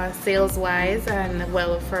sales-wise and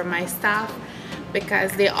well for my staff,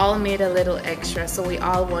 because they all made a little extra, so we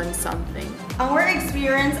all won something. Our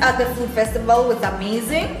experience at the food festival was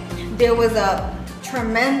amazing. There was a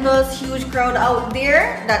tremendous huge crowd out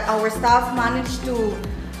there that our staff managed to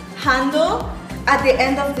handle. At the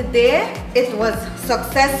end of the day, it was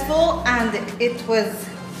successful and it was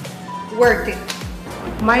worth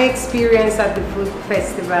it. My experience at the food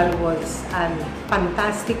festival was a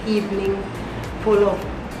fantastic evening full of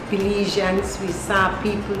Belizeans. We saw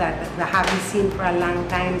people that we haven't seen for a long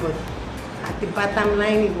time, but at the bottom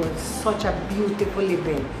line, it was such a beautiful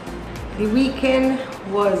event. The weekend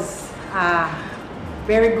was a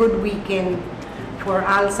very good weekend for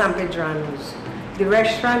all San Pedranos. The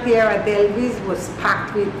restaurant here at Elvis was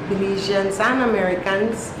packed with Belizeans and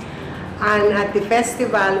Americans, and at the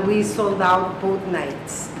festival, we sold out both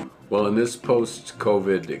nights. Well, in this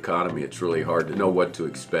post-COVID economy, it's really hard to know what to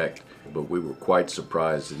expect. But we were quite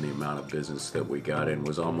surprised in the amount of business that we got in.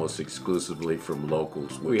 Was almost exclusively from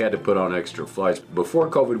locals. We had to put on extra flights. Before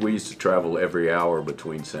COVID, we used to travel every hour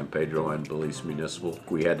between San Pedro and Belize Municipal.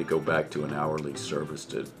 We had to go back to an hourly service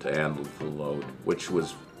to handle the load, which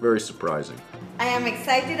was very surprising. I am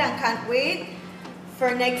excited and can't wait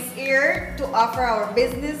for next year to offer our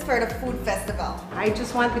business for the food festival. I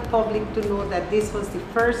just want the public to know that this was the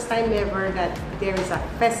first time ever that there is a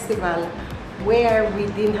festival where we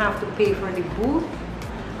didn't have to pay for the booth,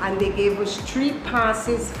 and they gave us street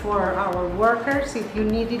passes for our workers. If you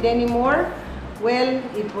needed any more, well,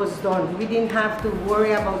 it was done. We didn't have to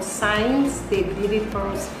worry about signs. They did it for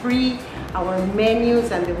us free, our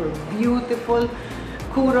menus, and they were beautiful.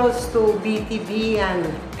 Kudos to BTB, and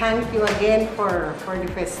thank you again for the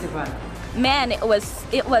festival. Man, it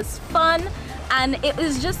was fun, and it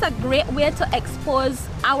was just a great way to expose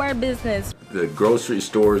our business. The grocery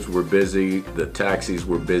stores were busy, the taxis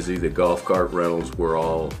were busy, the golf cart rentals were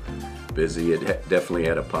all busy. It definitely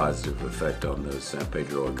had a positive effect on the San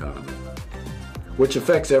Pedro economy, which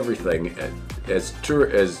affects everything. As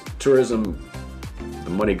tourism, the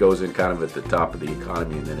money goes in kind of at the top of the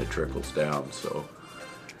economy and then it trickles down, so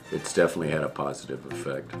it's definitely had a positive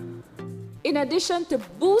effect. In addition to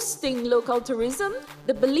boosting local tourism,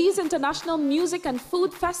 the Belize International Music and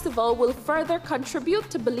Food Festival will further contribute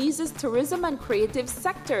to Belize's tourism and creative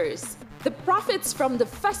sectors. The profits from the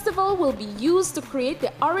festival will be used to create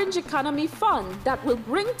the Orange Economy Fund that will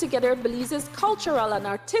bring together Belize's cultural and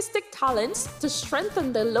artistic talents to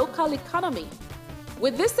strengthen the local economy.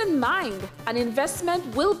 With this in mind, an investment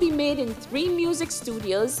will be made in 3 music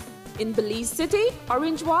studios in Belize City,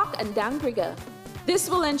 Orange Walk, and Dangriga. This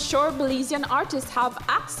will ensure Belizean artists have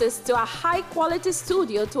access to a high-quality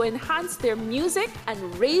studio to enhance their music and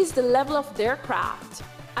raise the level of their craft.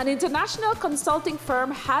 An international consulting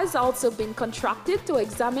firm has also been contracted to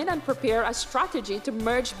examine and prepare a strategy to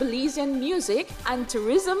merge Belizean music and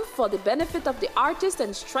tourism for the benefit of the artists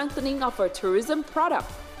and strengthening of our tourism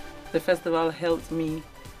product. The festival helped me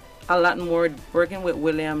a lot more working with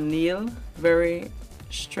William Neal, very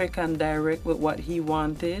strict and direct with what he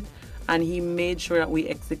wanted, and he made sure that we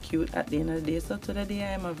execute at the end of the day. So today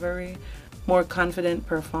I am a very more confident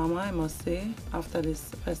performer, I must say, after this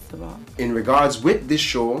festival. In regards with this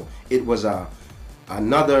show, it was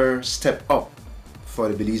another step up for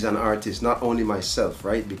the Belizean artists, not only myself,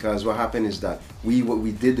 right? Because what happened is that we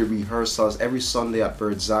did the rehearsals every Sunday at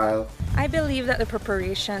Bird's Isle. I believe that the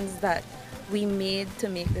preparations that we made to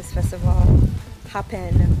make this festival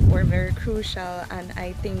happen were very crucial, and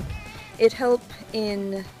I think it helped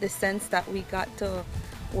in the sense that we got to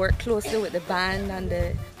work closely with the band and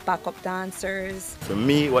the backup dancers. For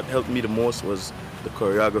me, what helped me the most was the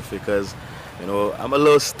choreography, because you know, I'm a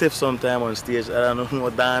little stiff sometimes on stage. I don't know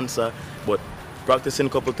a dancer, but practicing a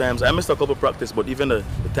couple times, I missed a couple practice, but even the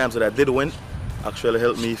times that I did win actually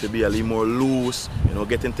helped me to be a little more loose, you know,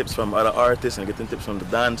 getting tips from other artists and getting tips from the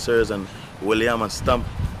dancers, and William and Stamp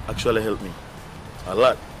actually helped me a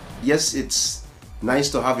lot. Yes, it's nice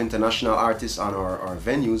to have international artists on our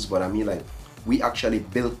venues, but I mean, like, we actually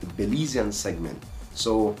built the Belizean segment.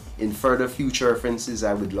 So in further future references,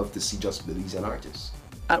 I would love to see just Belizean artists.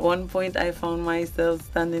 At one point, I found myself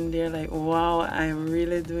standing there like, wow, I'm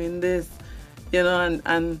really doing this. You know,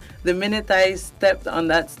 and the minute I stepped on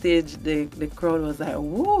that stage, the crowd was like,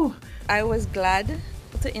 woo. I was glad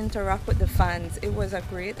to interact with the fans. It was a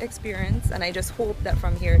great experience, and I just hope that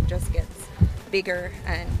from here it just gets bigger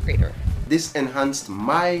and greater. This enhanced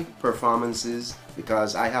my performances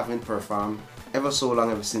because I haven't performed ever so long,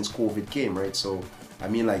 ever since COVID came, right? So I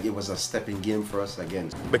mean, like, it was a stepping game for us again.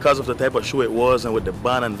 Because of the type of show it was, and with the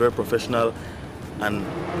band and very professional, and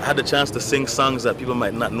I had the chance to sing songs that people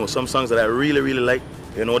might not know. Some songs that I really, really like,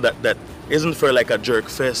 you know, that isn't for like a jerk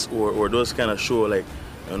fest or those kind of show, like,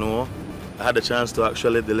 you know. I had the chance to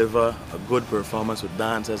actually deliver a good performance with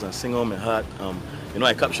dancers and sing on my heart. You know,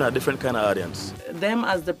 I captured a different kind of audience. Them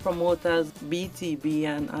as the promoters, BTB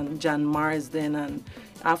and John Marsden, and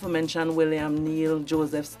I have to mention William Neal,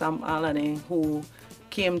 Joseph Stamp Allen, who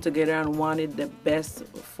came together and wanted the best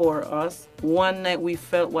for us. One night we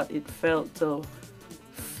felt what it felt to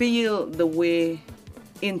feel the way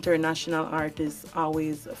international artists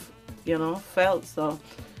always, you know, felt. So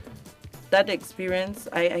that experience,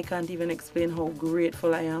 I can't even explain how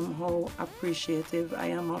grateful I am, how appreciative I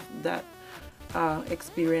am of that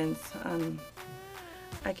experience, and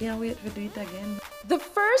I can't wait to do it again. The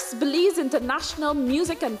first Belize International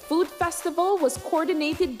Music and Food Festival was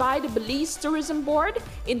coordinated by the Belize Tourism Board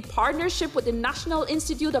in partnership with the National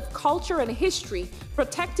Institute of Culture and History,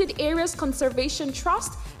 Protected Areas Conservation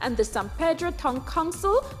Trust, and the San Pedro Town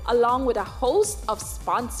Council, along with a host of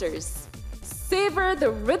sponsors. Savor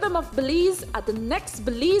the rhythm of Belize at the next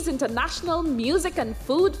Belize International Music and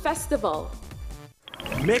Food Festival.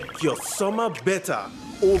 Make your summer better.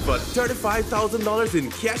 Over $35,000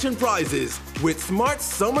 in cash and prizes with Smart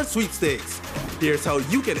Summer Sweepstakes. Here's how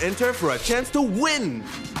you can enter for a chance to win.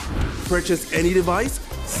 Purchase any device,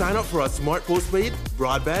 sign up for a Smart Postpaid,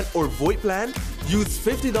 Broadband, or VoIP plan, use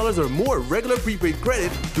 $50 or more regular prepaid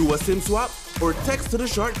credit, do a SIM swap, or text to the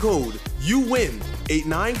short code. You win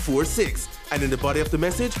 8946. And in the body of the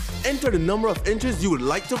message, enter the number of entries you would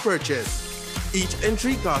like to purchase. Each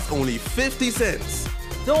entry costs only 50 cents.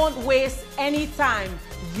 Don't waste any time.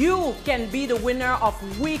 You can be the winner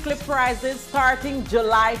of weekly prizes starting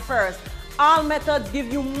July 1st. All methods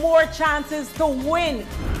give you more chances to win.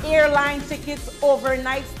 Airline tickets,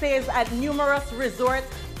 overnight stays at numerous resorts,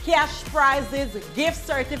 cash prizes, gift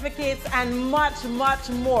certificates, and much, much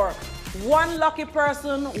more. One lucky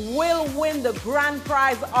person will win the grand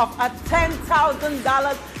prize of a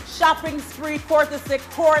 $10,000 shopping spree courtesy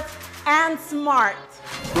Court and Smart.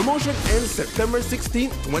 Promotion ends September 16,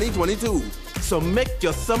 2022. So make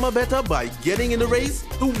your summer better by getting in the race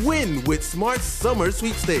to win with Smart Summer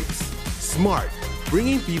Sweepstakes. Smart,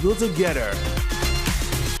 bringing people together.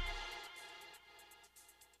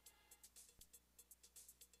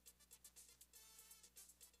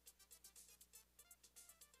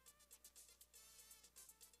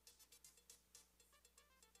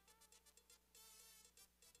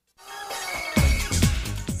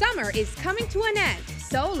 Summer is coming to an end,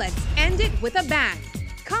 so let's end it with a bang.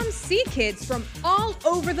 Come see kids from all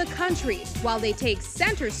over the country while they take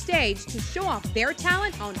center stage to show off their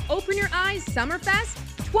talent on Open Your Eyes Summerfest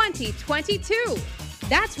 2022.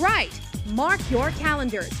 That's right. Mark your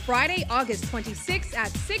calendars. Friday, August 26th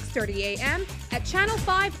at 6:30 a.m. at Channel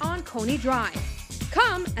 5 on Coney Drive.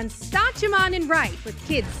 Come and start your mind and right with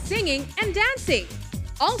kids singing and dancing.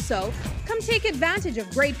 Also, come take advantage of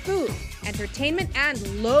great food, entertainment,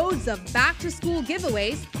 and loads of back-to-school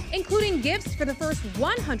giveaways including gifts for the first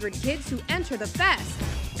 100 kids who enter the fest.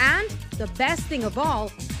 And the best thing of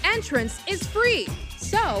all, entrance is free.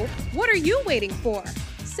 So, what are you waiting for?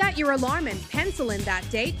 Set your alarm and pencil in that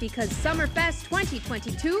date because Summerfest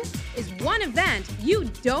 2022 is one event you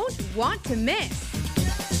don't want to miss.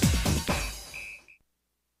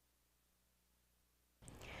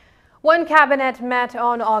 One cabinet met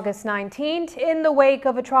on August 19th in the wake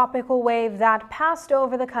of a tropical wave that passed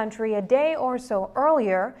over the country a day or so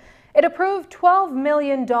earlier. It approved $12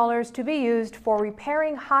 million to be used for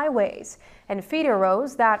repairing highways and feeder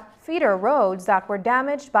roads that were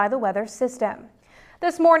damaged by the weather system.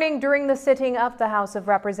 This morning, during the sitting of the House of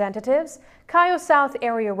Representatives, Cayo South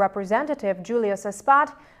Area Representative Julius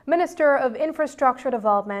Espat, Minister of Infrastructure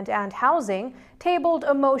Development and Housing, tabled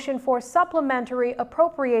a motion for supplementary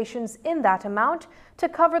appropriations in that amount to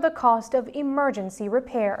cover the cost of emergency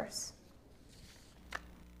repairs.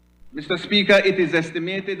 Mr. Speaker, it is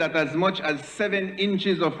estimated that as much as 7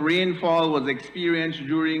 inches of rainfall was experienced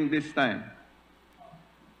during this time.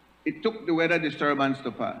 It took the weather disturbance to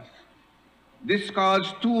pass. This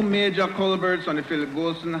caused 2 major culverts on the Philip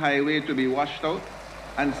Golson Highway to be washed out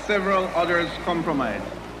and several others compromised,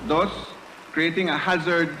 thus creating a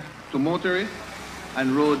hazard to motorists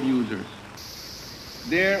and road users.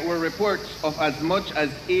 There were reports of as much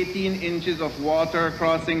as 18 inches of water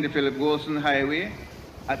crossing the Philip Golson Highway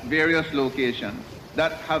at various locations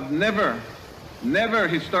that have never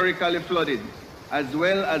historically flooded, as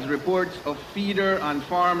well as reports of feeder and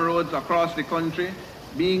farm roads across the country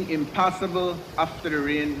being impassable after the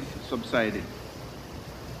rains subsided.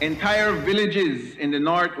 Entire villages in the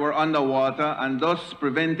north were underwater and thus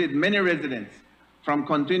prevented many residents from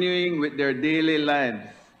continuing with their daily lives.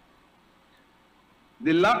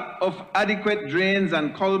 The lack of adequate drains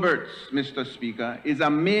and culverts, Mr. Speaker, is a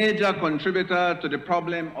major contributor to the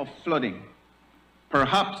problem of flooding.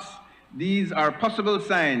 Perhaps these are possible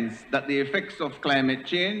signs that the effects of climate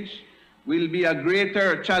change will be a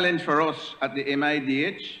greater challenge for us at the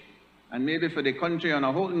MIDH and maybe for the country on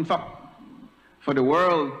a whole, in fact, for the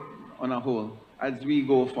world on a whole, as we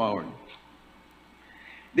go forward.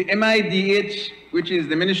 The MIDH, which is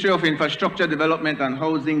the Ministry of Infrastructure Development and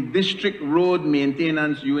Housing District Road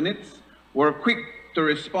Maintenance Units, were quick to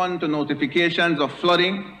respond to notifications of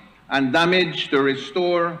flooding and damage to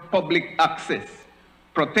restore public access,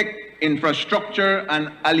 protect infrastructure,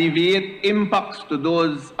 and alleviate impacts to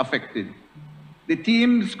those affected. The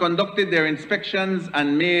teams conducted their inspections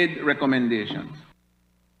and made recommendations.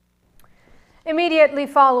 Immediately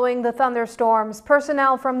following the thunderstorms,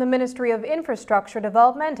 personnel from the Ministry of Infrastructure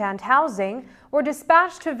Development and Housing were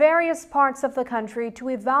dispatched to various parts of the country to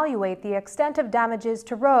evaluate the extent of damages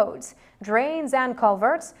to roads, drains, and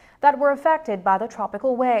culverts that were affected by the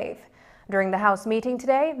tropical wave. During the House meeting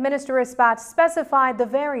today, Minister Espat specified the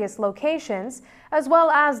various locations as well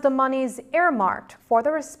as the monies earmarked for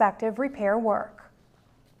the respective repair work.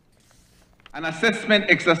 An assessment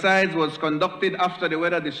exercise was conducted after the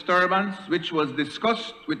weather disturbance, which was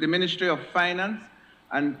discussed with the Ministry of Finance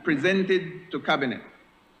and presented to Cabinet.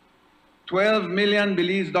 $12 million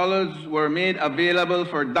Belize dollars were made available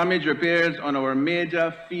for damage repairs on our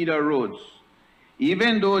major feeder roads,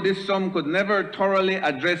 even though this sum could never thoroughly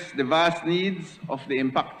address the vast needs of the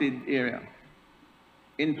impacted area.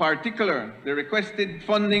 In particular, the requested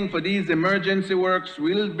funding for these emergency works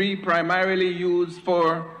will be primarily used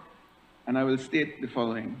for, and I will state the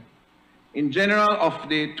following. In general, of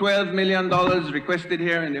the $12 million requested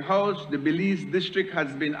here in the House, the Belize District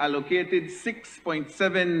has been allocated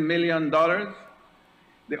 $6.7 million,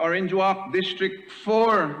 the Orange Walk District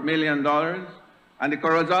 $4 million, and the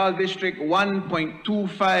Corozal District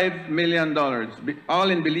 $1.25 million, all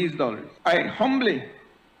in Belize dollars. I humbly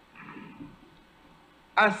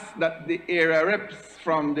ask that the area reps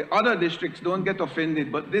from the other districts don't get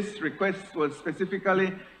offended, but this request was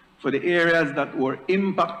specifically for the areas that were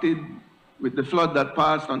impacted with the flood that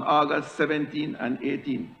passed on August 17 and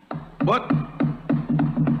 18. But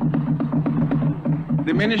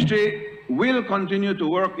the ministry will continue to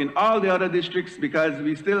work in all the other districts because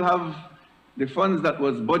we still have the funds that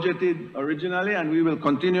was budgeted originally, and we will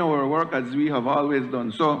continue our work as we have always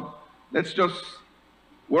done. So let's just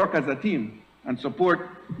work as a team and support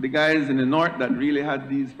the guys in the north that really had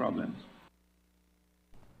these problems.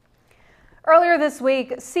 Earlier this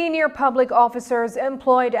week, senior public officers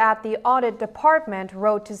employed at the Audit Department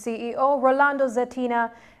wrote to CEO Rolando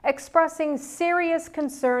Zetina expressing serious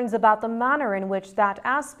concerns about the manner in which that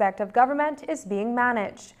aspect of government is being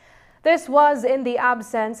managed. This was in the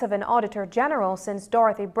absence of an Auditor General since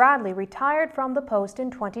Dorothy Bradley retired from the post in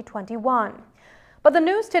 2021. But the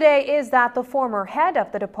news today is that the former head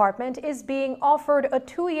of the department is being offered a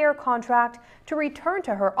 2-year contract to return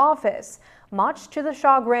to her office, much to the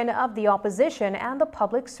chagrin of the opposition and the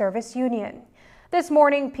Public Service Union. This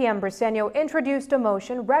morning, PM Briceño introduced a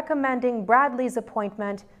motion recommending Bradley's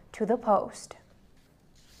appointment to the post.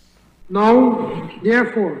 Now,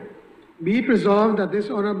 therefore, be it resolved that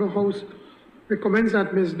this Honorable House recommends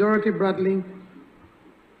that Ms. Dorothy Bradley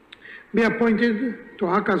be appointed to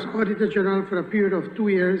act as Auditor General for a period of 2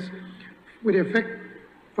 years with effect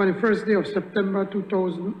for the first day of September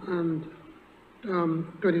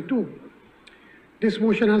 2022. This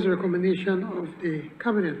motion has a recommendation of the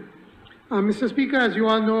Cabinet. Mr. Speaker, as you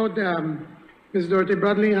all know, Ms. Dorothy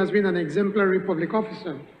Bradley has been an exemplary public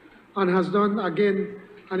officer and has done, again,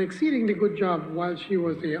 an exceedingly good job while she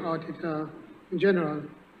was the Auditor General.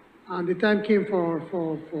 And the time came for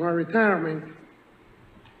her retirement.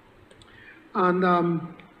 And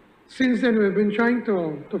since then, we've been trying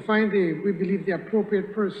to find we believe, the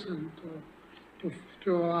appropriate person to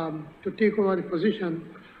take over the position.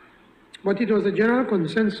 But it was a general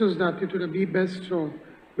consensus that it would be best to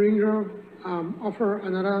bring her, offer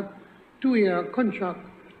another 2-year contract,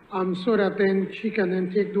 so that then she can then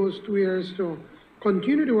take those 2 years to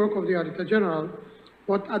continue the work of the Auditor General,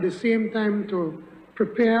 but at the same time to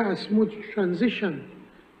prepare a smooth transition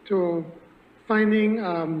to finding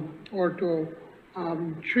or to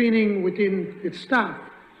training within its staff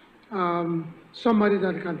somebody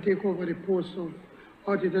that can take over the post of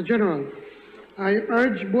Auditor General. I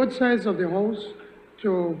urge both sides of the House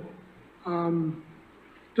to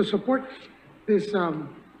support this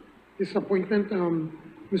this appointment,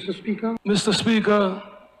 Mr. Speaker. Mr. Speaker,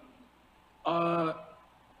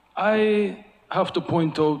 I have to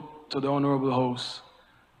point out to the Honorable House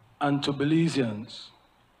and to Belizeans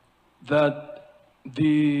that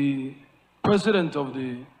the President of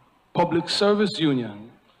the Public Service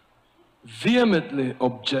Union vehemently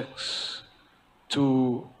objects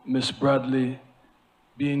to Ms. Bradley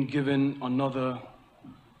being given another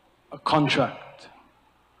contract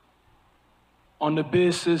on the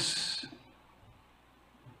basis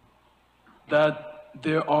that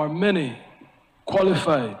there are many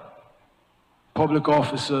qualified public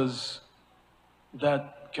officers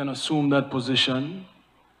that can assume that position,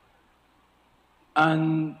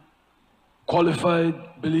 and qualified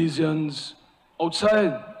Belizeans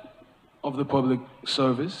outside of the public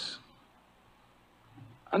service.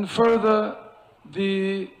 And further,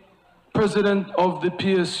 the president of the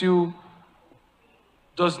PSU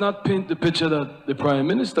does not paint the picture that the Prime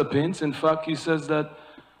Minister paints. In fact, he says that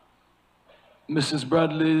Mrs.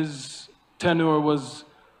 Bradley's tenure was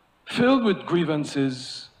filled with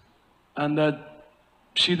grievances and that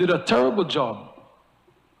she did a terrible job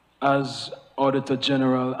as Auditor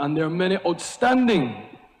General, and there are many outstanding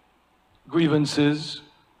grievances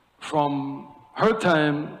from her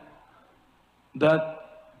time that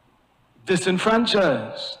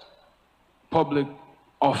disenfranchised public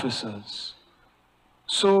officers.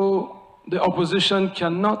 So the opposition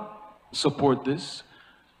cannot support this.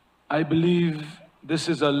 I believe this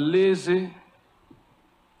is a lazy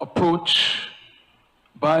approach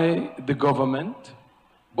by the government.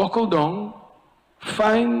 Buckle down,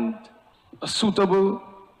 find a suitable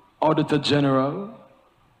Auditor General,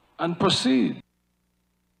 and proceed.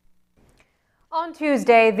 On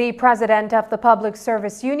Tuesday, the president of the Public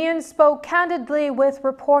Service Union spoke candidly with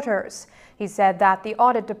reporters. He said that the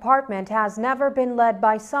audit department has never been led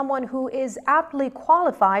by someone who is aptly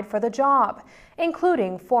qualified for the job,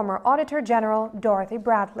 including former Auditor General Dorothy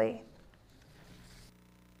Bradley.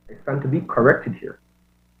 I stand to be corrected here,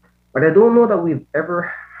 but I don't know that we've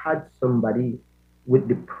ever had somebody with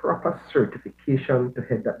the proper certification to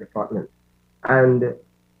head that department. And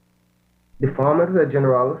the former Auditor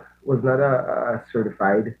General was not a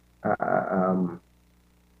certified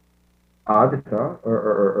auditor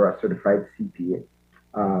or a certified CPA.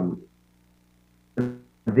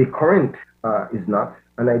 The current is not,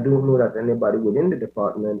 and I don't know that anybody within the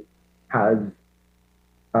department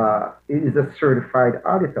is a certified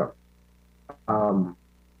auditor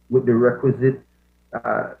with the requisite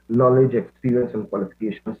knowledge, experience, and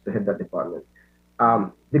qualifications to head that department.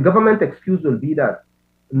 The government excuse will be that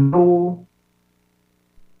no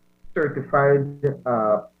certified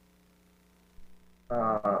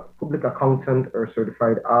public accountant or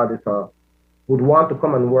certified auditor would want to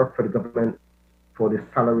come and work for the government for the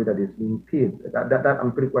salary that is being paid. That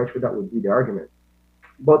I'm pretty quite sure that would be the argument.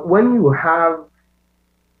 But when you have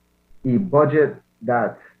a budget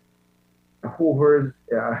that hovers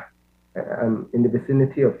in the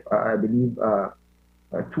vicinity of, I believe,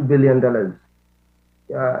 $2 billion,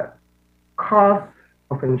 costs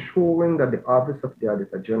of ensuring that the Office of the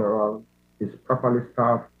Auditor General is properly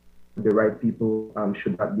staffed with the right people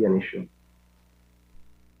should not be an issue.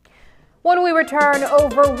 When we return,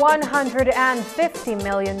 over $150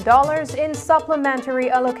 million in supplementary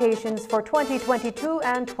allocations for 2022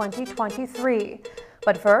 and 2023.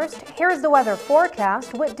 But first, here's the weather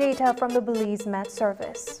forecast with data from the Belize Met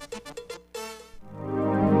Service.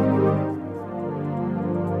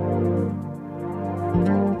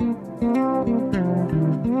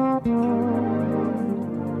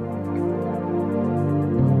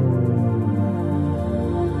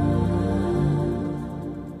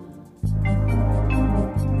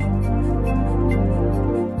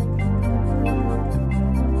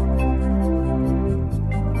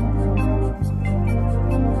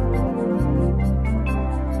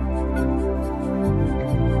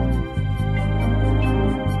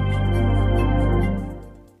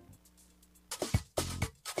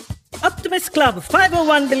 Club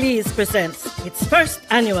 501 Belize presents its first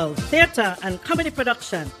annual theatre and comedy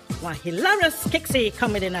production, One Hilarious Kixie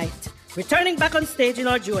Comedy Night. Returning back on stage in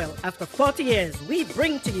our jewel after 40 years, we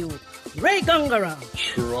bring to you Ray Gongara.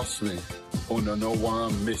 Trust me, you no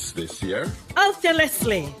want to miss this year. Althea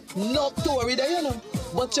Leslie. No Tory there, you know,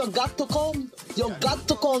 but you got to come. You got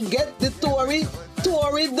to come get the Tory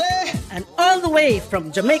there. And all the way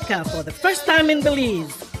from Jamaica for the first time in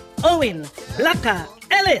Belize, Owen Blacker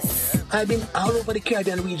Ellis. I've been all over the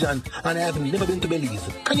Caribbean region and I have never been to Belize.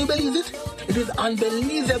 Can you believe it? It is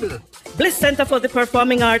unbelievable. Bliss Center for the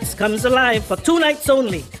Performing Arts comes alive for 2 nights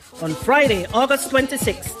only on Friday, August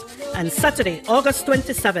 26th and Saturday, August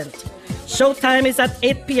 27th. Showtime is at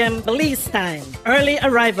 8 p.m. Belize time. Early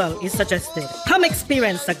arrival is suggested. Come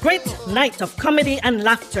experience a great night of comedy and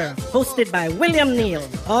laughter hosted by William Neal.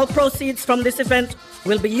 All proceeds from this event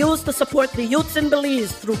will be used to support the youths in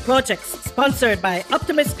Belize through projects sponsored by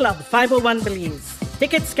Optimist Club 501 Belize.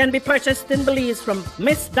 Tickets can be purchased in Belize from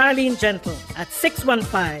Miss Darlene Gentle at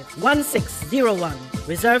 615-1601.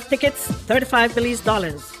 Reserve tickets, $35 Belize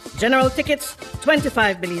dollars. General tickets,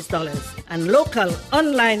 $25 Belize dollars. And local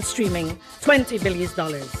online streaming, $20 Belize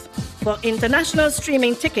dollars. For international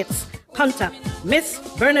streaming tickets, contact Miss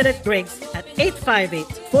Bernadette Griggs at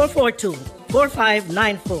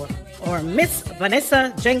 858-442-4594 or Miss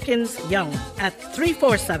Vanessa Jenkins Young at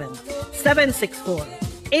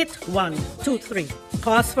 347-764-8123.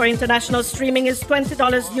 Cost for international streaming is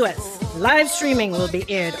 $20 US. Live streaming will be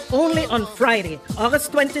aired only on Friday,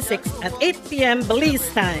 August 26th at 8 p.m.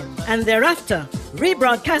 Belize time, and thereafter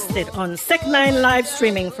rebroadcasted on Sec9 live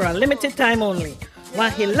streaming for a limited time only. One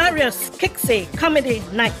Hilarious Kixie Comedy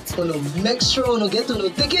Night. Make sure you get on the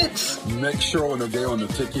tickets. Make sure you get on the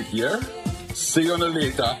ticket here. See you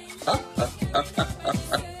later.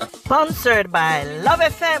 Sponsored by Love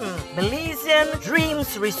FM, Belizean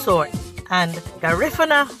Dreams Resort, and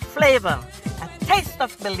Garifuna Flavor, a taste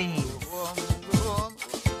of Belize.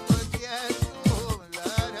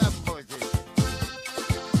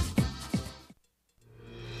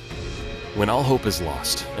 When all hope is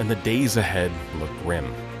lost and the days ahead look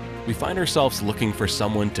grim, we find ourselves looking for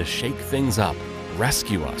someone to shake things up,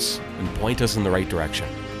 rescue us, and point us in the right direction.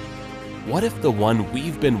 What if the one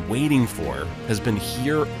we've been waiting for has been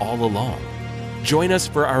here all along? Join us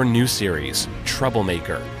for our new series,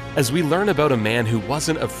 Troublemaker, as we learn about a man who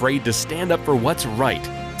wasn't afraid to stand up for what's right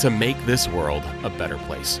to make this world a better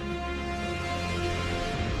place.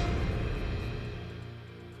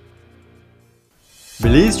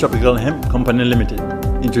 Belize Tropical Hemp Company Limited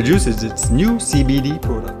introduces its new CBD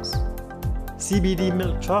products. CBD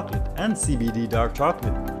milk chocolate and CBD dark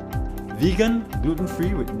chocolate. Vegan,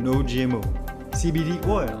 gluten-free with no GMO. CBD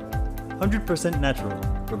oil, 100% natural,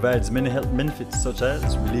 provides many health benefits such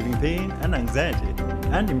as relieving pain and anxiety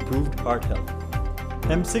and improved heart health.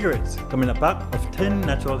 Hemp cigarettes come in a pack of 10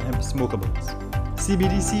 natural hemp smokables.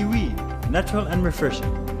 CBD seaweed, natural and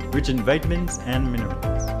refreshing, rich in vitamins and minerals.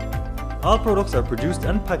 All products are produced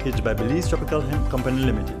and packaged by Belize Tropical Hemp Company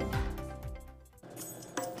Limited.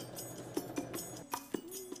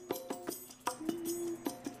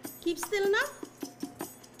 Keep still now.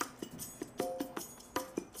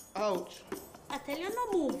 Ouch. I tell you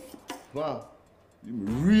no move. Ma, you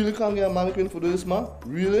really can't get a mannequin for this, ma?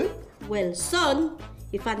 Really? Well, son,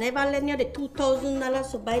 if I never lend you the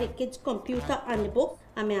 $2,000 to buy the kids' computer and the book,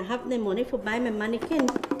 I may have the money for buy my mannequin.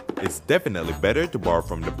 It's definitely better to borrow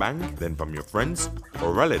from the bank than from your friends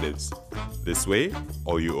or relatives. This way,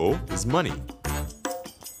 all you owe is money.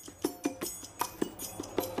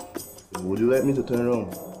 Would you like me to turn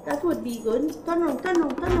around? That would be good. Turn on, turn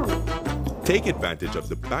on, turn on. Take advantage of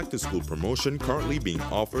the back-to-school promotion currently being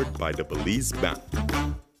offered by the Belize Bank.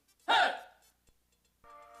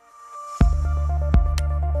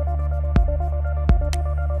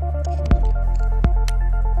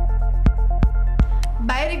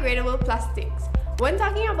 plastics. When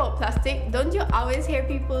talking about plastic, don't you always hear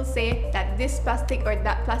people say that this plastic or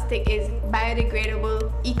that plastic is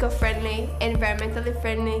biodegradable, eco-friendly, environmentally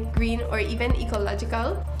friendly, green, or even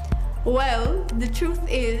ecological? Well, the truth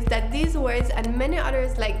is that these words and many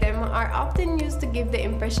others like them are often used to give the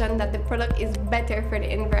impression that the product is better for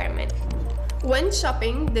the environment. When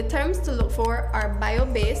shopping, the terms to look for are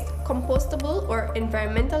bio-based, compostable, or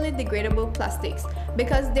environmentally degradable plastics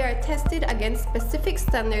because they are tested against specific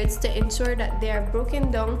standards to ensure that they are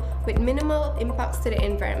broken down with minimal impacts to the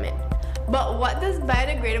environment. But what does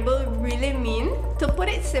biodegradable really mean? To put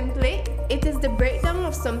it simply, it is the breakdown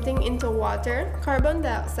of something into water, carbon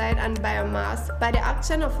dioxide, and biomass by the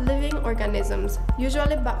action of living organisms,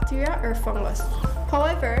 usually bacteria or fungus.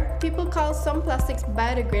 However, people call some plastics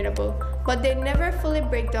biodegradable, but they never fully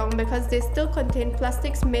break down because they still contain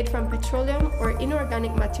plastics made from petroleum or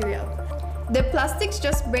inorganic material. The plastics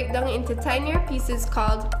just break down into tinier pieces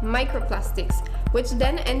called microplastics, which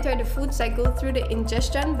then enter the food cycle through the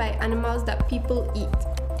ingestion by animals that people eat.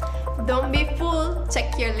 Don't be fooled,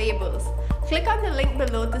 check your labels. Click on the link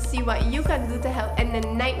below to see what you can do to help end the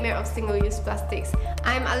nightmare of single-use plastics.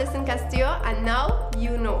 I'm Alison Castillo, and now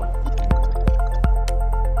you know.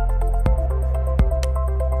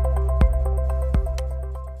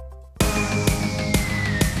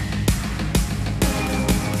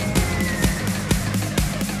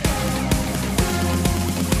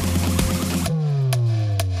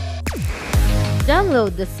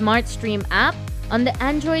 Download the SmartStream app on the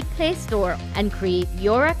Android Play Store and create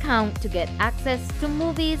your account to get access to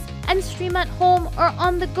movies and stream at home or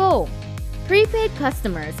on the go. Prepaid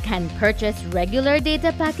customers can purchase regular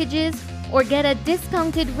data packages or get a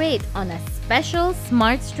discounted rate on a special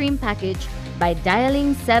SmartStream package by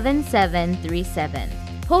dialing 7737.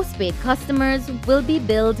 Postpaid customers will be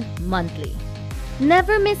billed monthly.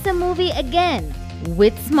 Never miss a movie again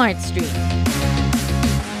with SmartStream.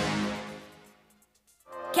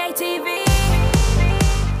 KTV.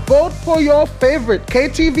 Vote for your favorite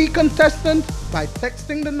KTV contestant by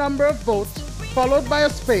texting the number of votes followed by a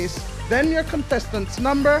space, then your contestant's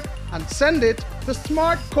number, and send it to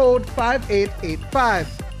smart code 5885.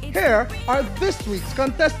 Here are this week's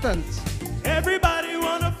contestants. Everybody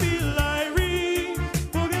wanna feel Irene,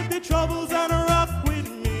 forget the troubles and rock with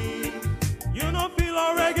me. You know feel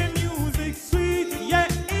our reggae music sweet, yeah,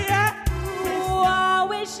 yeah. Ooh, I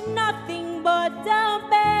wish nothing but the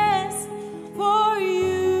best for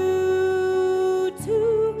you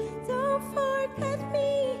too. Don't forget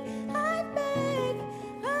me, I beg,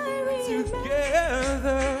 I remember.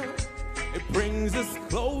 Together, it brings us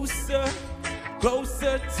closer,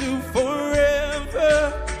 closer to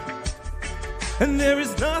forever. And there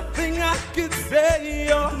is nothing I could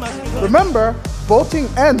say on my love. Remember, voting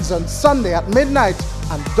ends on Sunday at midnight.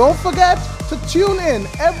 And don't forget to tune in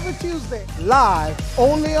every Tuesday, live,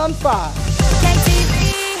 only on 5.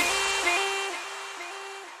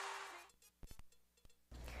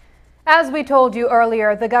 As we told you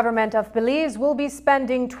earlier, the government of Belize will be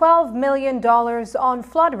spending $12 million on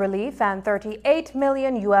flood relief and $38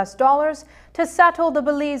 million to settle the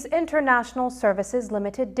Belize International Services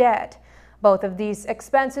Limited debt. Both of these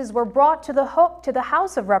expenses were brought to the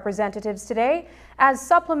House of Representatives today as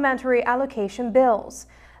supplementary allocation bills.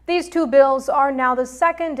 These two bills are now the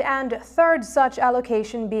second and third such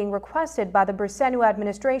allocation being requested by the Bersenio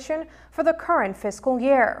administration for the current fiscal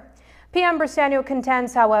year. PM Bersenio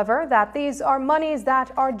contends, however, that these are monies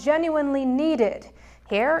that are genuinely needed.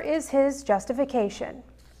 Here is his justification.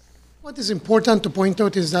 What is important to point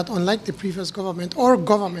out is that unlike the previous government or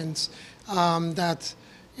governments that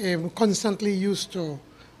constantly used to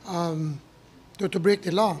break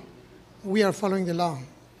the law, we are following the law.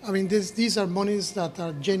 I mean, these are monies that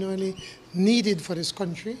are genuinely needed for this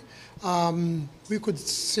country. We could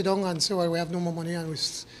sit down and say, well, we have no more money, and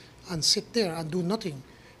sit there and do nothing.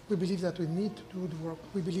 We believe that we need to do the work.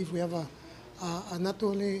 We believe we have not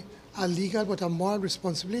only a legal but a moral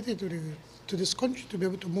responsibility to this country to be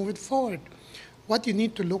able to move it forward. What you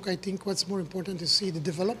need to look, I think what's more important is see the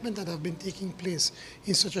development that have been taking place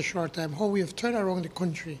in such a short time, how we have turned around the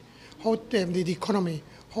country, how the economy,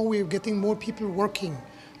 how we're getting more people working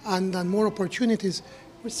and more opportunities.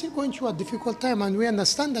 We're still going through a difficult time, and we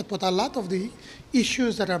understand that, but a lot of the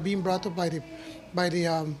issues that are being brought up by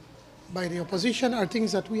the opposition are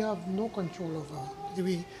things that we have no control over.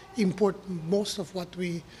 We import most of what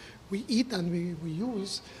we eat and we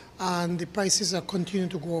use, and the prices are continuing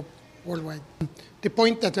to go up worldwide. The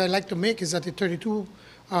point that I like to make is that the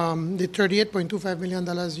 $38.25 million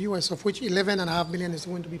US, of which $11.5 million is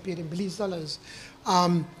going to be paid in Belize dollars,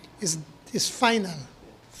 is final,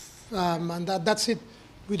 and that's it.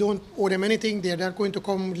 We don't owe them anything. They're not going to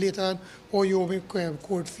come later, or you owe me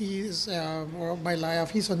court fees or my lawyer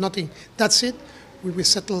fees or nothing. That's it. We will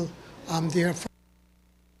settle there.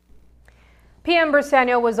 PM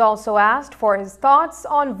Briceño was also asked for his thoughts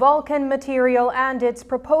on Vulcan Material and its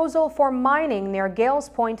proposal for mining near Gales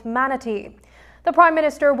Point, Manatee. The Prime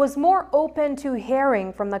Minister was more open to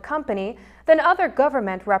hearing from the company than other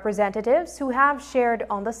government representatives who have shared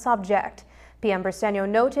on the subject. PM Briceño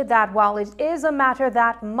noted that while it is a matter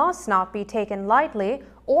that must not be taken lightly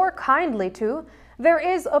or kindly to, there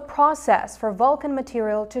is a process for Vulcan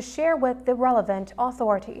Material to share with the relevant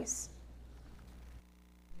authorities.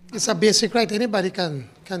 It's a basic right. Anybody can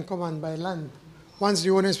come and buy land once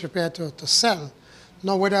the owner is prepared to sell.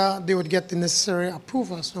 Now, whether they would get the necessary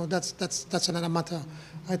approvals, no, that's another matter.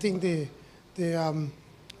 I think the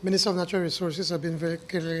Minister of Natural Resources have been very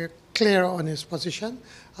clear on his position,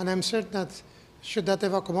 and I'm certain that should that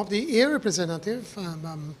ever come up, the air representative,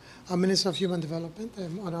 Minister of Human Development,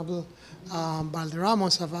 Honorable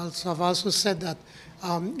Balderramos, have also said that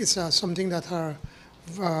it's something that her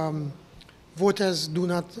voters do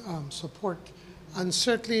not support. And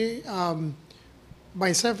certainly,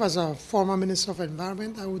 myself as a former Minister of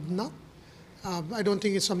Environment, I would not, I don't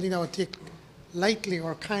think it's something I would take lightly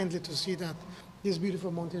or kindly to see that these beautiful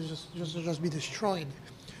mountains just be destroyed.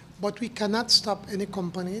 But we cannot stop any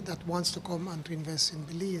company that wants to come and to invest in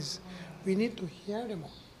Belize. We need to hear them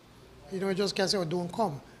all. You know, just can't say, oh, don't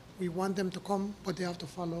come. We want them to come, but they have to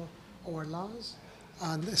follow our laws,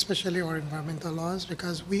 and especially our environmental laws,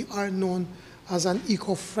 because we are known as an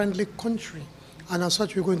eco-friendly country. And as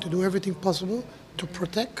such, we're going to do everything possible to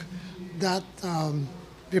protect that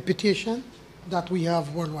reputation that we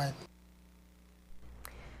have worldwide.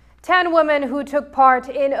 10 women who took part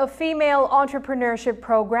in a female entrepreneurship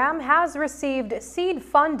program has received seed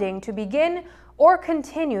funding to begin or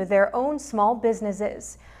continue their own small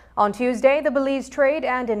businesses. On Tuesday, the Belize Trade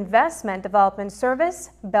and Investment Development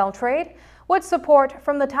Service, Beltrade, with support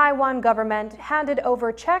from the Taiwan government, handed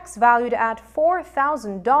over checks valued at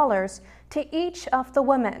 $4,000 to each of the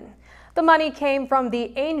women. The money came from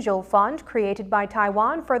the Angel Fund created by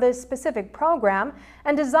Taiwan for this specific program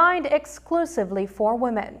and designed exclusively for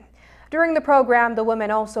women. During the program, the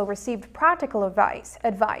women also received practical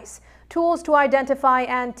advice, tools to identify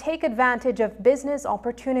and take advantage of business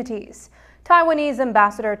opportunities. Taiwanese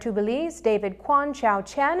ambassador to Belize, David Kwan Chow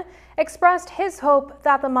Chen, expressed his hope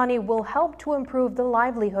that the money will help to improve the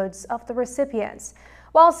livelihoods of the recipients,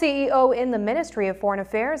 while CEO in the Ministry of Foreign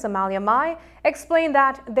Affairs, Amalia Mai, explained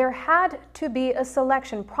that there had to be a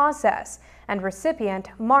selection process, and recipient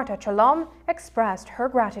Marta Chalom expressed her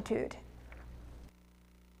gratitude.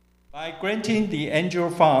 By granting the Angel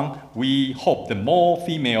Fund, we hope that more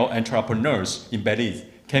female entrepreneurs in Belize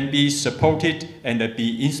can be supported and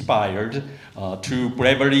be inspired to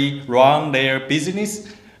bravely run their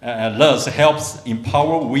business, thus helps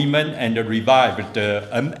empower women and revive the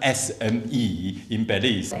MSME in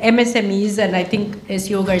Belize. MSMEs, and I think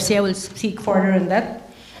SEO Garcia will speak further on that,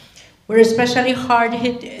 were especially hard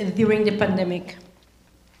hit during the pandemic,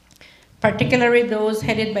 particularly those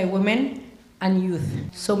headed by women and youth.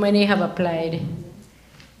 So many have applied,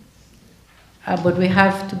 but we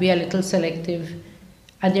have to be a little selective.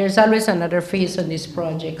 And there's always another phase on this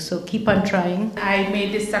project, so keep on trying. I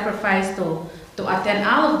made this sacrifice to attend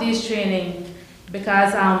all of this training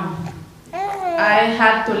because I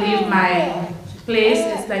had to leave my place.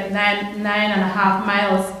 It's like 9.5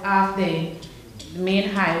 miles off the main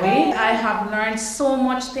highway. I have learned so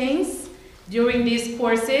much things during these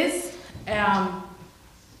courses.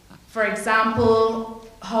 For example,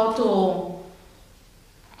 how to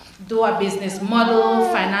do a business model,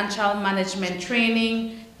 financial management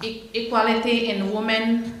training, equality in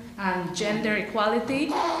women and gender equality.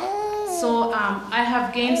 So I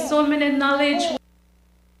have gained so many knowledge.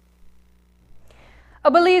 A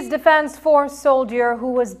Belize Defense Force soldier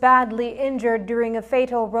who was badly injured during a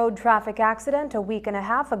fatal road traffic accident a week and a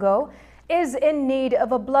half ago is in need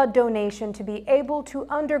of a blood donation to be able to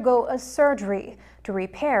undergo a surgery to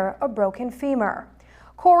repair a broken femur.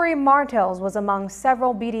 Corey Martels was among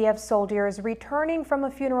several BDF soldiers returning from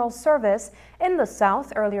a funeral service in the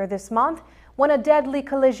south earlier this month when a deadly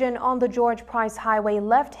collision on the George Price Highway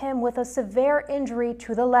left him with a severe injury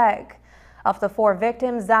to the leg. Of the 4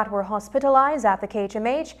 victims that were hospitalized at the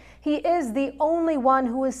KHMH, he is the only one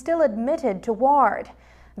who is still admitted to ward.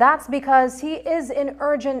 That's because he is in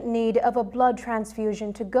urgent need of a blood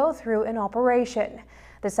transfusion to go through an operation.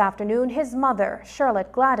 This afternoon, his mother,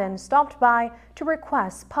 Charlotte Gladden, stopped by to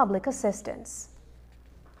request public assistance.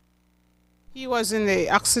 He was in the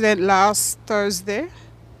accident last Thursday,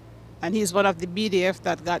 and he's one of the BDF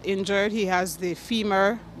that got injured. He has the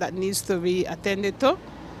femur that needs to be attended to.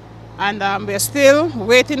 And we're still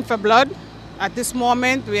waiting for blood. At this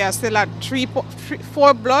moment, we are still at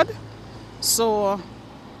 4 blood. So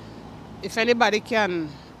if anybody can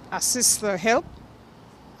assist or help,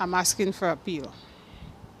 I'm asking for appeal.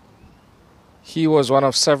 He was one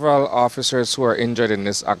of several officers who were injured in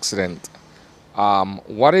this accident.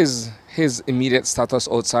 What is his immediate status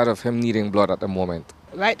outside of him needing blood at the moment?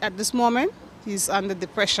 Right at this moment, he's under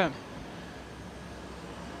depression.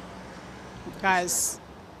 Guys,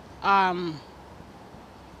 I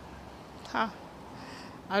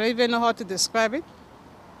don't even know how to describe it,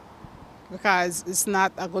 because it's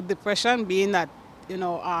not a good depression, being that, you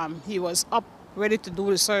know, he was up ready to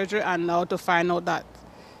do the surgery, and now to find out that,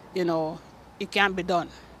 you know, it can't be done.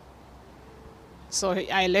 So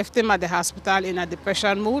I left him at the hospital in a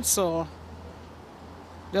depression mood, so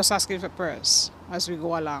just asking for prayers as we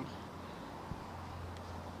go along.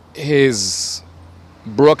 His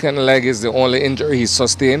broken leg is the only injury he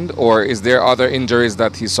sustained, or is there other injuries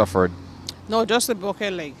that he suffered? No, just the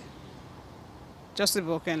broken leg. Just the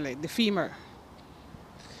broken leg, the femur.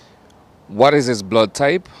 What is his blood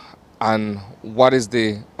type, and what is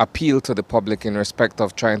the appeal to the public in respect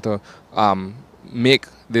of trying to make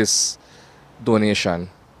this donation?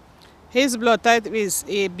 His blood type is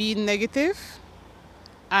AB negative,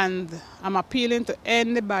 and I'm appealing to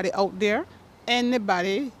anybody out there,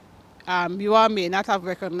 anybody, you all may not have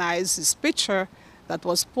recognized his picture that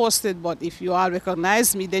was posted, but if you all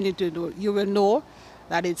recognize me, then you will know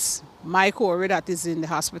that it's my Corey that is in the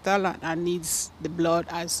hospital and needs the blood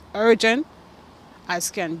as urgent as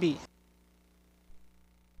can be.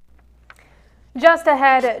 Just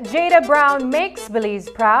ahead, Jada Brown makes Belize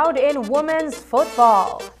proud in women's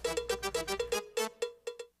football.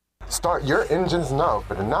 Start your engines now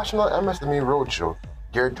for the National MSME Roadshow,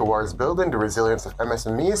 geared towards building the resilience of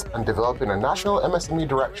MSMEs and developing a national MSME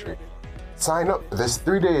directory. Sign up for this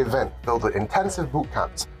 3-day event filled with intensive boot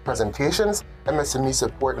camps, presentations, MSME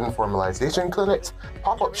support and formalization clinics,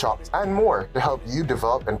 pop-up shops, and more to help you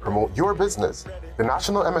develop and promote your business. The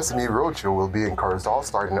National MSME Roadshow will be in Corozal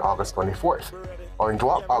starting August 24th,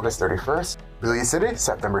 Orinduap August 31st, Belize City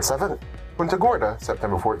September 7th, Punta Gorda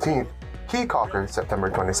September 14th, Key Cocker September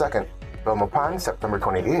 22nd, Belmopan September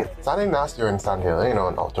 28th, San Ignacio and San Heleno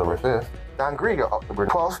on October 5th, Dangriga October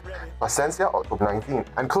 12th, Placencia October 19th,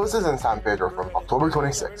 and closes in San Pedro from October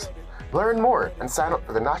 26th. Learn more and sign up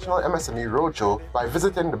for the National MSME Roadshow by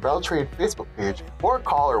visiting the Beltrade Facebook page or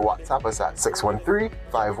call or WhatsApp us at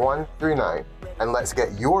 613-5139. And let's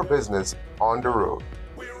get your business on the road.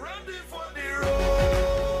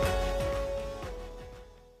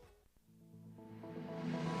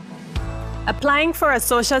 Applying for a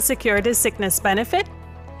Social Security sickness benefit?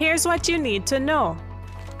 Here's what you need to know.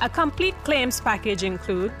 A complete claims package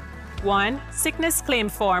includes 1. Sickness claim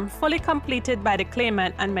form fully completed by the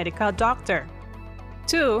claimant and medical doctor.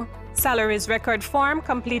 2. Salaries record form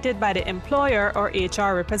completed by the employer or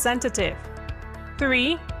HR representative.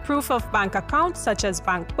 3. Proof of bank account such as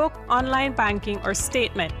bank book, online banking, or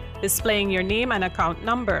statement displaying your name and account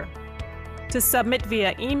number. To submit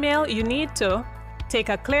via email, you need to take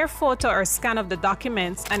a clear photo or scan of the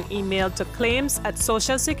documents and email to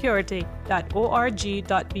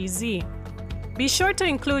claims@socialsecurity.org.bz. Be sure to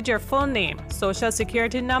include your full name, social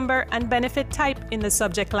security number, and benefit type in the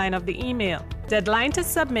subject line of the email. Deadline to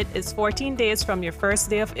submit is 14 days from your first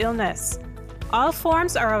day of illness. All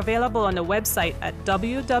forms are available on the website at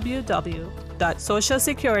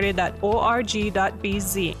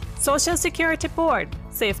www.socialsecurity.org.bz. Social Security Board,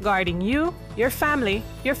 safeguarding you, your family,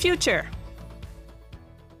 your future.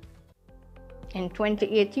 In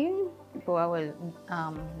 2018, I was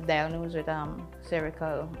diagnosed with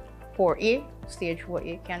cervical 4A, stage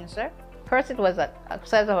 4A cancer. First, it was a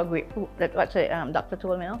size of a grapefruit. That's what the doctor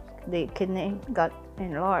told me. The kidney got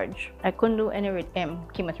enlarged. I couldn't do any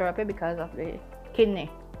chemotherapy because of the kidney.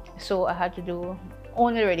 So I had to do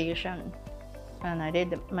only radiation. And I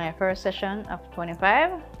did my first session of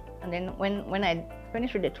 25. And then when I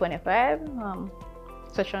finished with the 25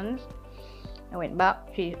 sessions, I went back,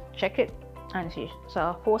 she checked it, and she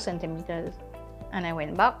saw 4 centimeters. And I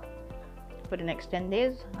went back for the next 10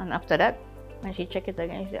 days. And after that, when she checked it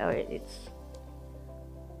again, she said, oh, it's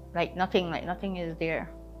like nothing is there.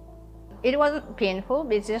 It wasn't painful,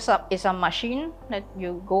 but it's a machine that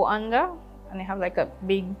you go under, and they have like a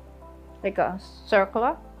big, like a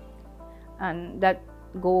circular, and that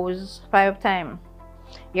goes 5 times.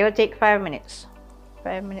 You will take 5 minutes.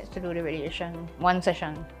 5 minutes to do the radiation, 1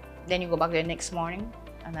 session. Then you go back the next morning,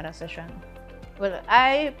 another session. Well,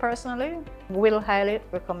 I personally will highly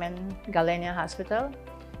recommend Galenia Hospital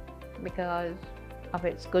because of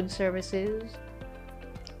its good services,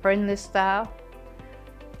 friendly staff,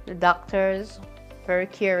 the doctors, very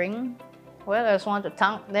caring. Well, I just want to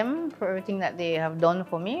thank them for everything that they have done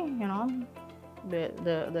for me, you know,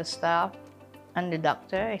 the staff and the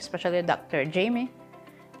doctor, especially Dr. Jamie,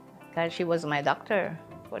 because she was my doctor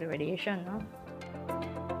for the radiation. No?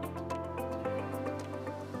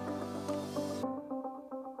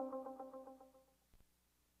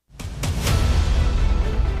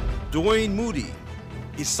 Dwayne Moody,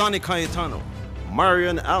 Isani Cayetano,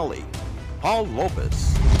 Marian Ali, Paul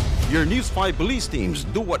Lopez. Your News 5 Belize teams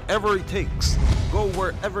do whatever it takes, go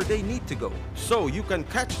wherever they need to go, so you can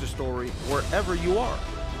catch the story wherever you are,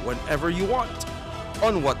 whenever you want,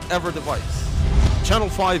 on whatever device. Channel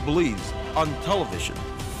 5 Belize on television,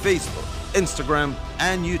 Facebook, Instagram,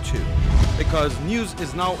 and YouTube, because news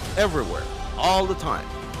is now everywhere, all the time,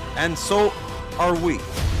 and so are we.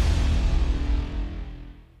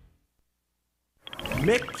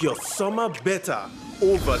 Make your summer better.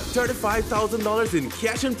 Over $35,000 in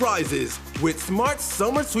cash and prizes with Smart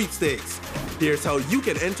Summer Sweepstakes. Here's how you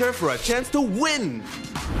can enter for a chance to win.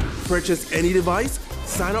 Purchase any device,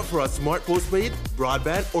 sign up for a Smart Postpaid,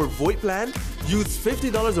 Broadband, or VoIP plan, use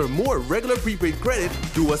 $50 or more regular prepaid credit,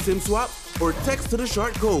 do a SIM swap, or text to the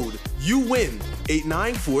short code. You win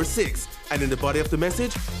 8946. And in the body of the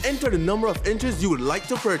message, enter the number of entries you would like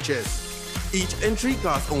to purchase. Each entry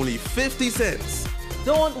costs only 50 cents.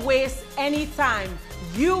 Don't waste any time.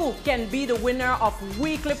 You can be the winner of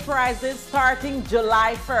weekly prizes starting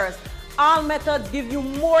July 1st. All methods give you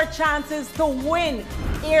more chances to win.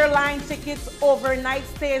 Airline tickets, overnight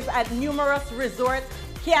stays at numerous resorts,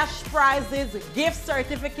 cash prizes, gift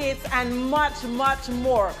certificates, and much, much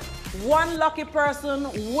more. One lucky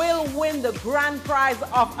person will win the grand prize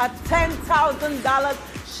of a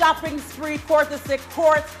 $10,000 shopping spree courtesy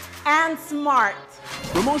Court and Smart.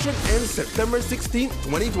 Promotion ends September 16,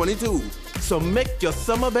 2022. So make your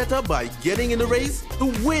summer better by getting in the race to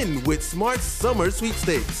win with Smart Summer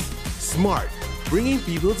Sweepstakes. Smart, bringing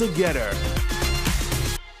people together.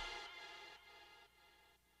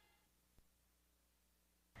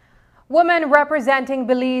 Women representing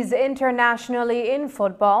Belize internationally in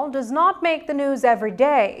football does not make the news every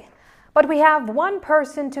day. But we have one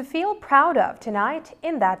person to feel proud of tonight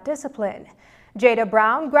in that discipline. Jada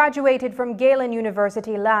Brown graduated from Galen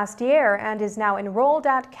University last year and is now enrolled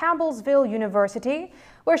at Campbellsville University,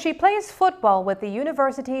 where she plays football with the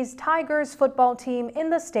university's Tigers football team in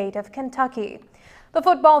the state of Kentucky. The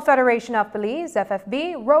Football Federation of Belize,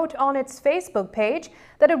 FFB, wrote on its Facebook page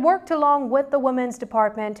that it worked along with the Women's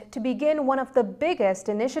Department to begin one of the biggest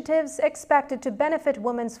initiatives expected to benefit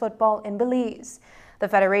women's football in Belize. The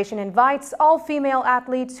Federation invites all female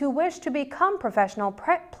athletes who wish to become professional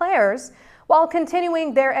players while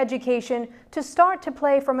continuing their education to start to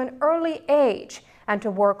play from an early age and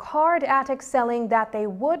to work hard at excelling that they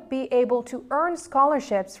would be able to earn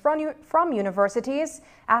scholarships from universities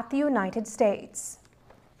at the United States.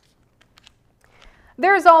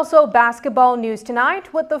 There's also basketball news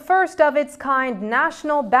tonight with the first of its kind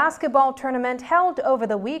national basketball tournament held over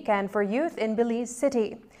the weekend for youth in Belize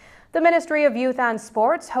City. The Ministry of Youth and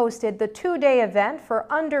Sports hosted the two-day event for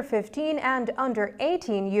under 15 and under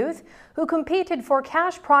 18 youth who competed for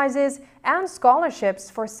cash prizes and scholarships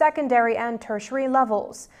for secondary and tertiary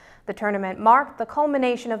levels. The tournament marked the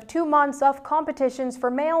culmination of 2 months of competitions for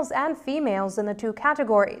males and females in the two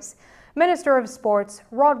categories. Minister of Sports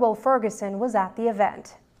Rodwell Ferguson was at the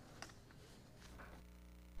event.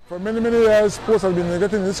 For many years, sports has been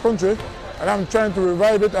neglected in this country, and I'm trying to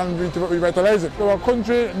revive it and revitalize it. Our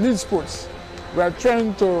country needs sports. We are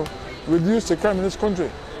trying to reduce the crime in this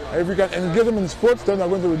country. And if we can engage them in sports, then we're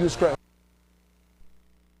going to reduce crime.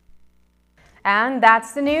 And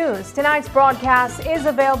that's the news. Tonight's broadcast is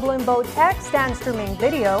available in both text and streaming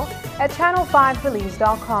video at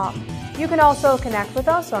channel5belize.com. You can also connect with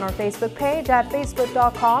us on our Facebook page at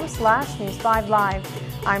facebook.com/News5Live.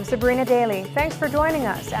 I'm Sabrina Daly. Thanks for joining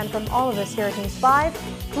us. And from all of us here at News 5,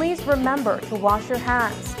 please remember to wash your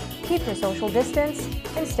hands, keep your social distance,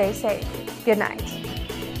 and stay safe. Good night.